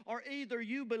told or either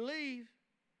you believe.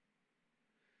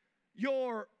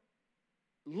 Your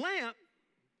lamp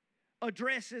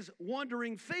addresses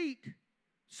wandering feet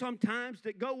sometimes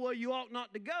that go where you ought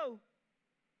not to go.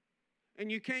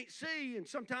 And you can't see, and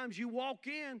sometimes you walk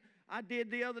in. I did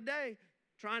the other day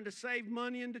trying to save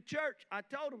money in the church. I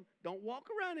told them, don't walk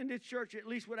around in this church at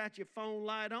least without your phone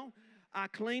light on. I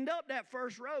cleaned up that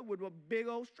first row with a big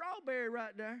old strawberry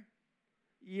right there.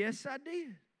 Yes, I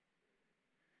did.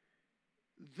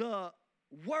 The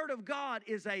Word of God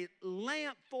is a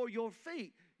lamp for your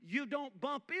feet. You don't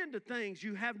bump into things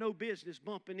you have no business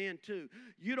bumping into.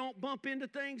 You don't bump into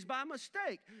things by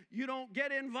mistake. You don't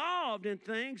get involved in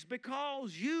things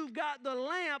because you've got the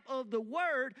lamp of the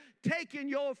Word taking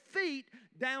your feet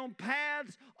down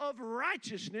paths of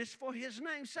righteousness for His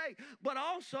name's sake. But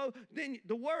also, then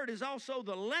the Word is also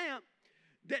the lamp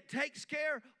that takes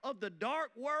care of the dark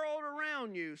world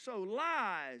around you. So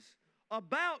lies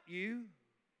about you,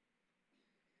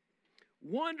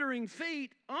 wandering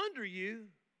feet under you,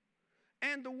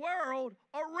 and the world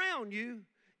around you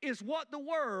is what the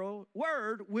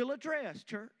Word will address,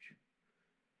 church.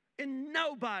 And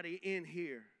nobody in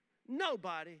here,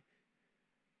 nobody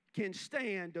can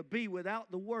stand to be without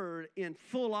the Word in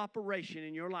full operation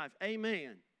in your life.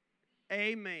 Amen.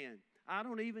 Amen. I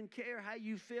don't even care how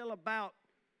you feel about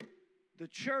the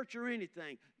church or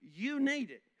anything. You need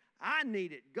it. I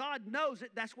need it. God knows it.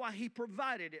 That's why He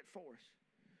provided it for us.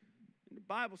 And the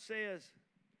Bible says,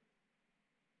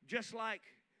 just like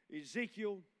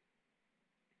Ezekiel,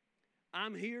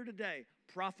 I'm here today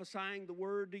prophesying the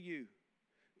word to you.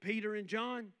 Peter and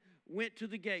John went to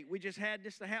the gate. We just had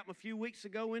this to happen a few weeks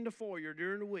ago in the foyer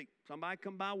during the week. Somebody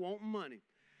come by wanting money.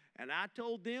 And I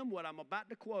told them what I'm about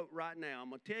to quote right now.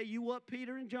 I'm going to tell you what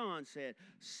Peter and John said.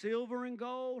 Silver and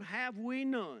gold have we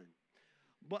none.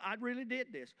 But I really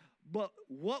did this. But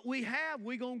what we have,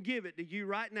 we're going to give it to you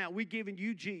right now. We're giving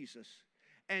you Jesus.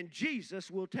 And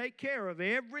Jesus will take care of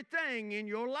everything in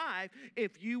your life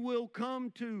if you will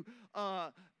come to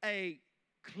a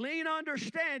clean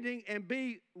understanding and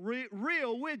be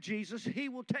real with Jesus. He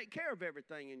will take care of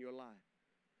everything in your life.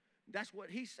 That's what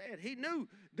He said. He knew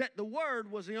that the Word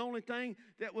was the only thing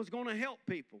that was going to help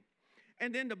people.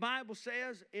 And then the Bible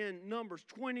says in Numbers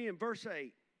 20 and verse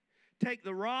 8, take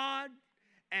the rod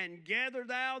and gather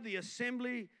thou the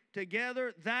assembly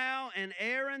together, thou and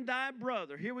Aaron thy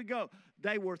brother. Here we go.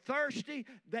 They were thirsty.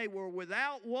 They were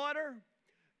without water.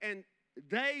 And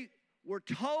they were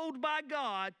told by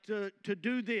God to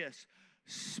do this.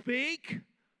 Speak,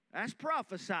 that's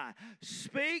prophesy.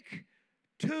 Speak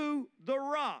to the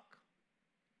rock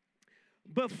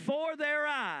before their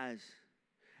eyes,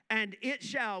 and it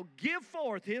shall give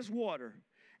forth his water.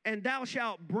 and thou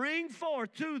shalt bring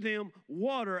forth to them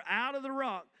water out of the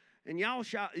rock, and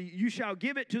you shall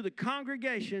give it to the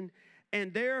congregation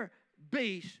and their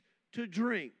beasts to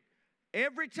drink.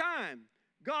 Every time,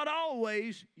 God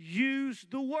always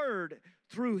used the word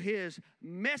through his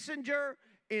messenger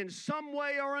in some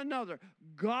way or another.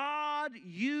 God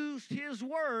used his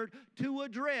word to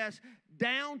address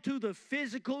down to the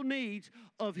physical needs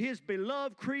of his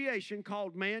beloved creation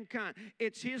called mankind.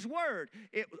 It's his word.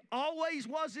 It always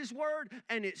was his word,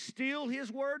 and it's still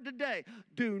his word today.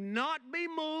 Do not be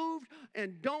moved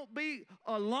and don't be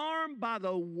alarmed by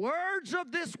the words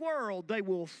of this world. They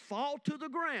will fall to the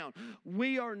ground.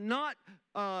 We are not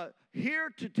here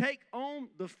to take on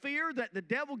the fear that the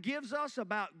devil gives us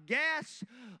about gas,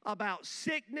 about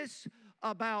sickness,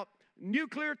 about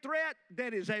nuclear threat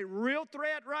that is a real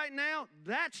threat right now.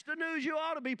 That's the news you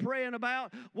ought to be praying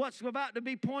about, what's about to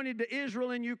be pointed to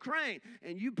Israel and Ukraine.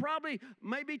 And you probably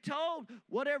may be told,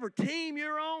 whatever team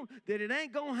you're on, that it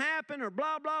ain't going to happen or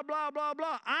blah, blah, blah, blah,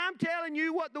 blah. I'm telling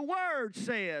you what the Word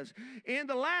says. In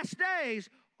the last days,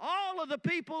 all of the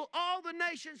people, all the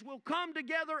nations will come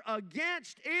together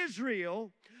against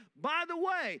Israel. By the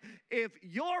way, if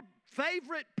your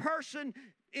favorite person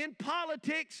in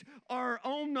politics or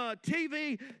on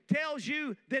TV tells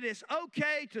you that it's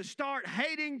okay to start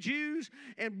hating Jews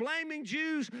and blaming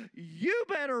Jews, you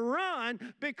better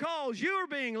run, because you're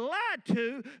being lied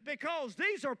to, because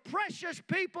these are precious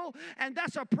people and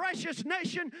that's a precious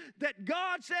nation that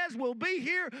God says will be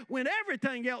here when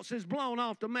everything else is blown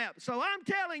off the map. So I'm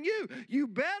telling you, you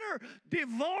better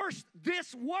divorce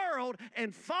this world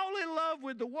and fall in love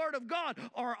with the Word of God,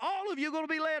 or all of you are going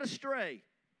to be led astray.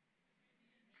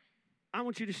 I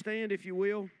want you to stand, if you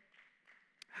will.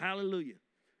 Hallelujah.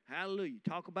 Hallelujah.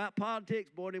 Talk about politics,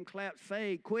 boy, them claps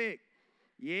fade quick.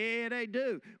 Yeah, they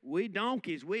do. We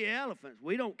donkeys, we elephants,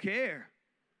 we don't care.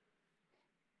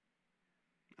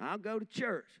 I'll go to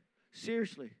church.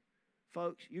 Seriously,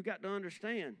 folks, you got to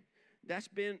understand, that's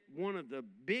been one of the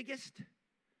biggest,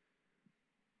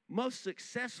 most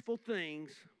successful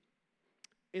things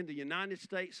in the United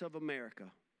States of America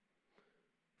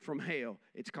from hell.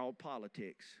 It's called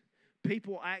politics.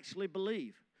 People actually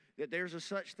believe that there's a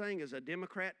such thing as a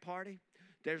Democrat Party,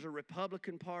 there's a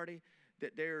Republican Party,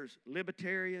 that there's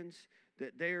libertarians,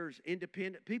 that there's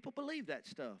independent. People believe that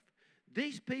stuff.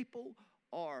 These people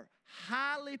are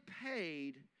highly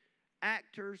paid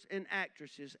actors and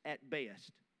actresses at best.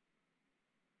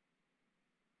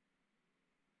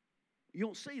 You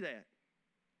don't see that.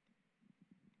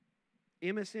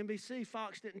 MSNBC,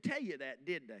 Fox didn't tell you that,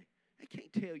 did they? They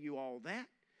can't tell you all that.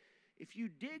 If you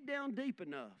dig down deep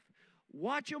enough,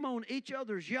 watch them on each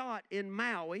other's yacht in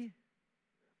Maui,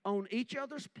 on each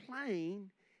other's plane,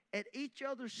 at each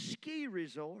other's ski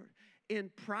resort,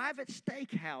 in private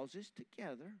steakhouses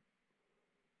together.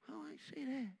 Oh, I ain't see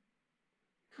that.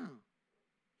 No,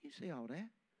 you see all that.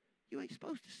 You ain't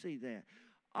supposed to see that.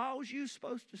 All's you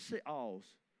supposed to see, all's.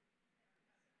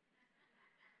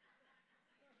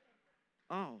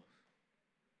 All's.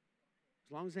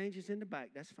 As long as Angie's in the back,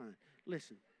 that's fine.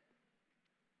 Listen.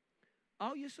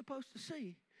 All you're supposed to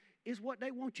see is what they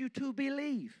want you to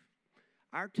believe.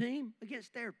 Our team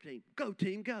against their team. Go,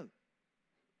 team, go.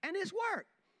 And it's worked.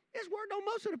 It's worked on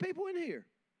most of the people in here.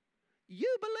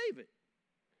 You believe it.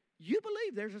 You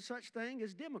believe there's a such thing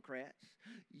as Democrats.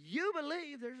 You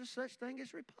believe there's a such thing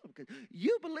as Republicans.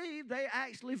 You believe they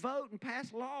actually vote and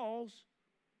pass laws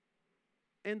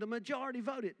and the majority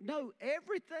voted. No,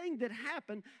 everything that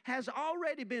happened has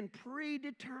already been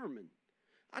predetermined.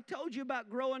 I told you about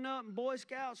growing up in Boy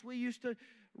Scouts. We used to,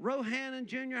 Rohannon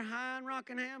Junior High in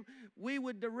Rockingham, we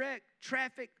would direct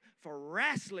traffic for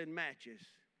wrestling matches.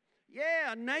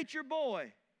 Yeah, nature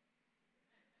boy.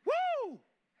 Woo!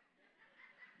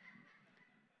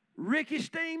 Ricky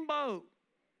Steamboat,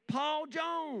 Paul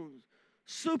Jones,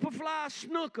 Superfly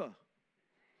Snooker,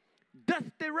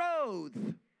 Dusty Rhodes.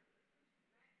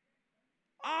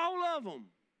 All of them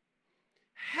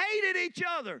hated each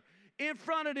other in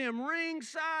front of them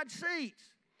ringside seats.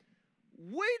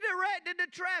 We directed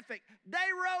the traffic. They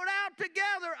rode out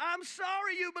together. I'm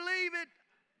sorry you believe it.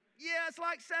 Yeah, it's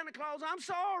like Santa Claus. I'm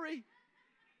sorry.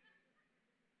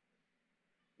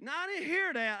 Now, I didn't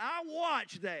hear that. I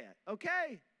watched that,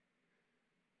 okay?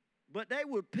 But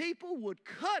people would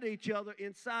cut each other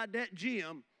inside that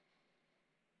gym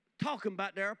talking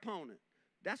about their opponent.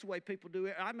 That's the way people do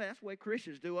it. I mean, that's the way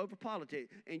Christians do over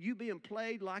politics. And you being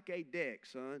played like a deck,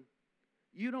 son.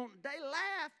 They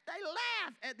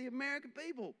laugh at the American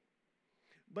people.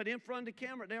 But in front of the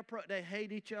camera, they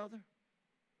hate each other.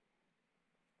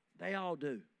 They all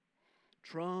do.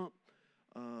 Trump,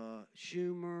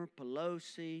 Schumer,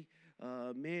 Pelosi,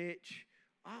 Mitch,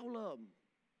 all of them.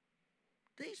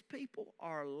 These people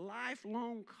are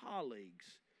lifelong colleagues.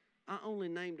 I only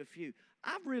named a few.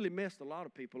 I've really messed a lot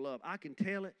of people up. I can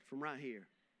tell it from right here.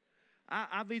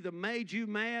 I've either made you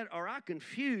mad or I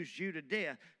confused you to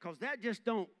death, because that just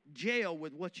don't gel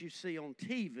with what you see on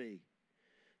TV.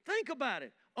 Think about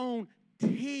it. On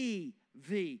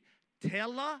TV.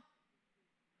 Television.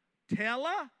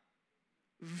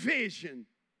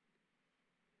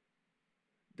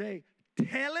 They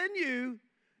telling you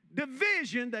the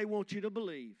vision they want you to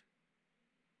believe.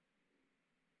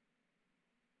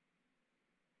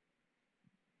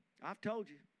 I've told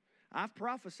you. I've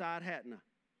prophesied, hadn't I?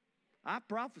 I've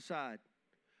prophesied.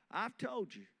 I've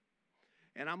told you.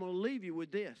 And I'm going to leave you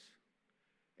with this.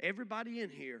 Everybody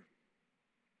in here,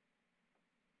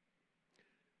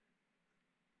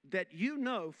 that you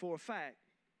know for a fact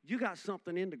you got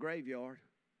something in the graveyard.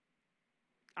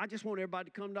 I just want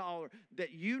everybody to come to the altar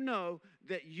that you know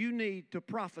that you need to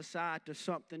prophesy to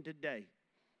something today.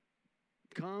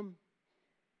 Come.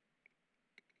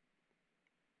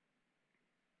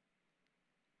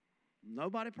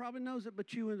 Nobody probably knows it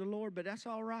but you and the Lord, but that's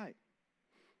all right.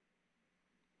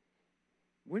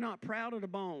 We're not proud of the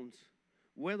bones,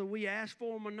 whether we ask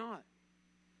for them or not.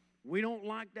 We don't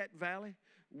like that valley.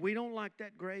 We don't like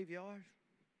that graveyard.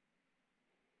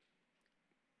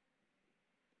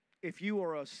 If you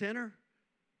are a sinner,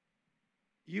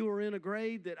 you are in a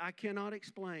grave that I cannot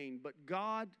explain, but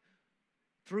God,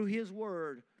 through His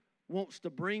Word, wants to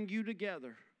bring you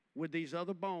together with these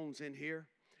other bones in here.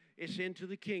 It's into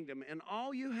the kingdom. And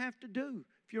all you have to do,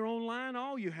 if you're online,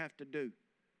 all you have to do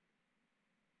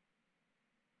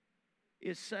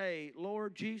is say,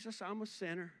 Lord Jesus, I'm a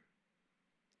sinner.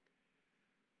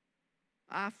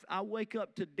 I wake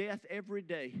up to death every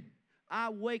day. I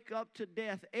wake up to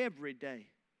death every day.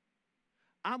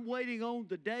 I'm waiting on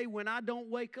the day when I don't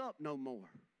wake up no more.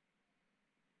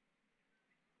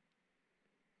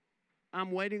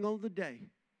 I'm waiting on the day.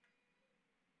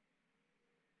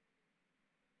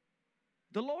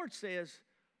 The Lord says,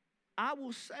 I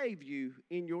will save you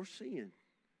in your sin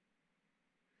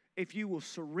if you will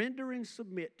surrender and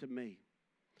submit to me.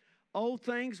 Old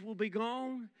things will be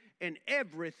gone, and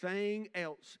everything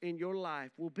else in your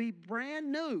life will be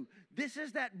brand new. This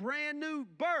is that brand new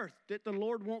birth that the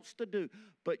Lord wants to do.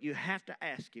 But you have to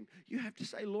ask Him. You have to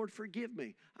say, Lord, forgive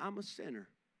me. I'm a sinner.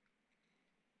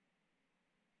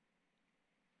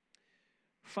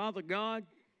 Father God,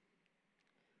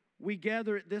 we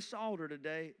gather at this altar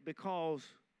today because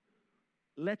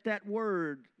let that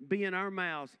word be in our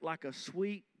mouths like a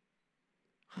sweet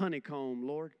honeycomb,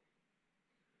 Lord.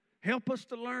 Help us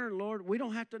to learn, Lord. We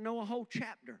don't have to know a whole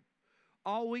chapter.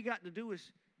 All we got to do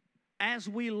is, as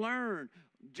we learn,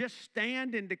 just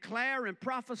stand and declare and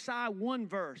prophesy one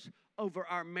verse over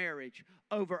our marriage,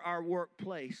 over our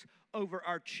workplace, over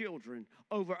our children,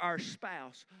 over our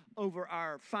spouse, over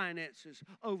our finances,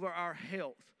 over our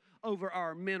health, over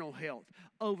our mental health,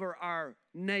 over our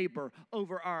neighbor,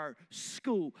 over our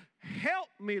school. Help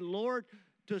me, Lord,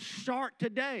 to start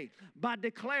today by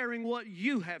declaring what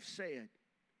you have said.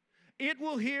 It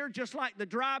will hear just like the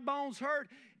dry bones heard.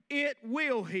 It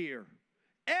will hear.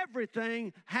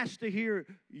 Everything has to hear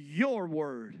your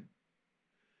word.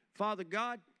 Father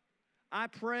God, I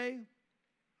pray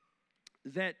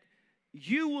that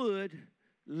you would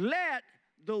let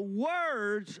the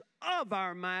words of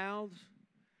our mouths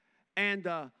and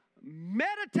the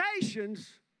meditations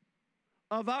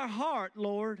of our heart,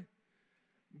 Lord,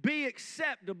 be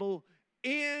acceptable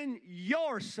in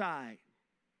your sight.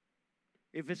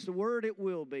 If it's the word, it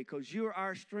will be, because you're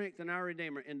our strength and our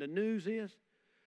Redeemer. And the news is,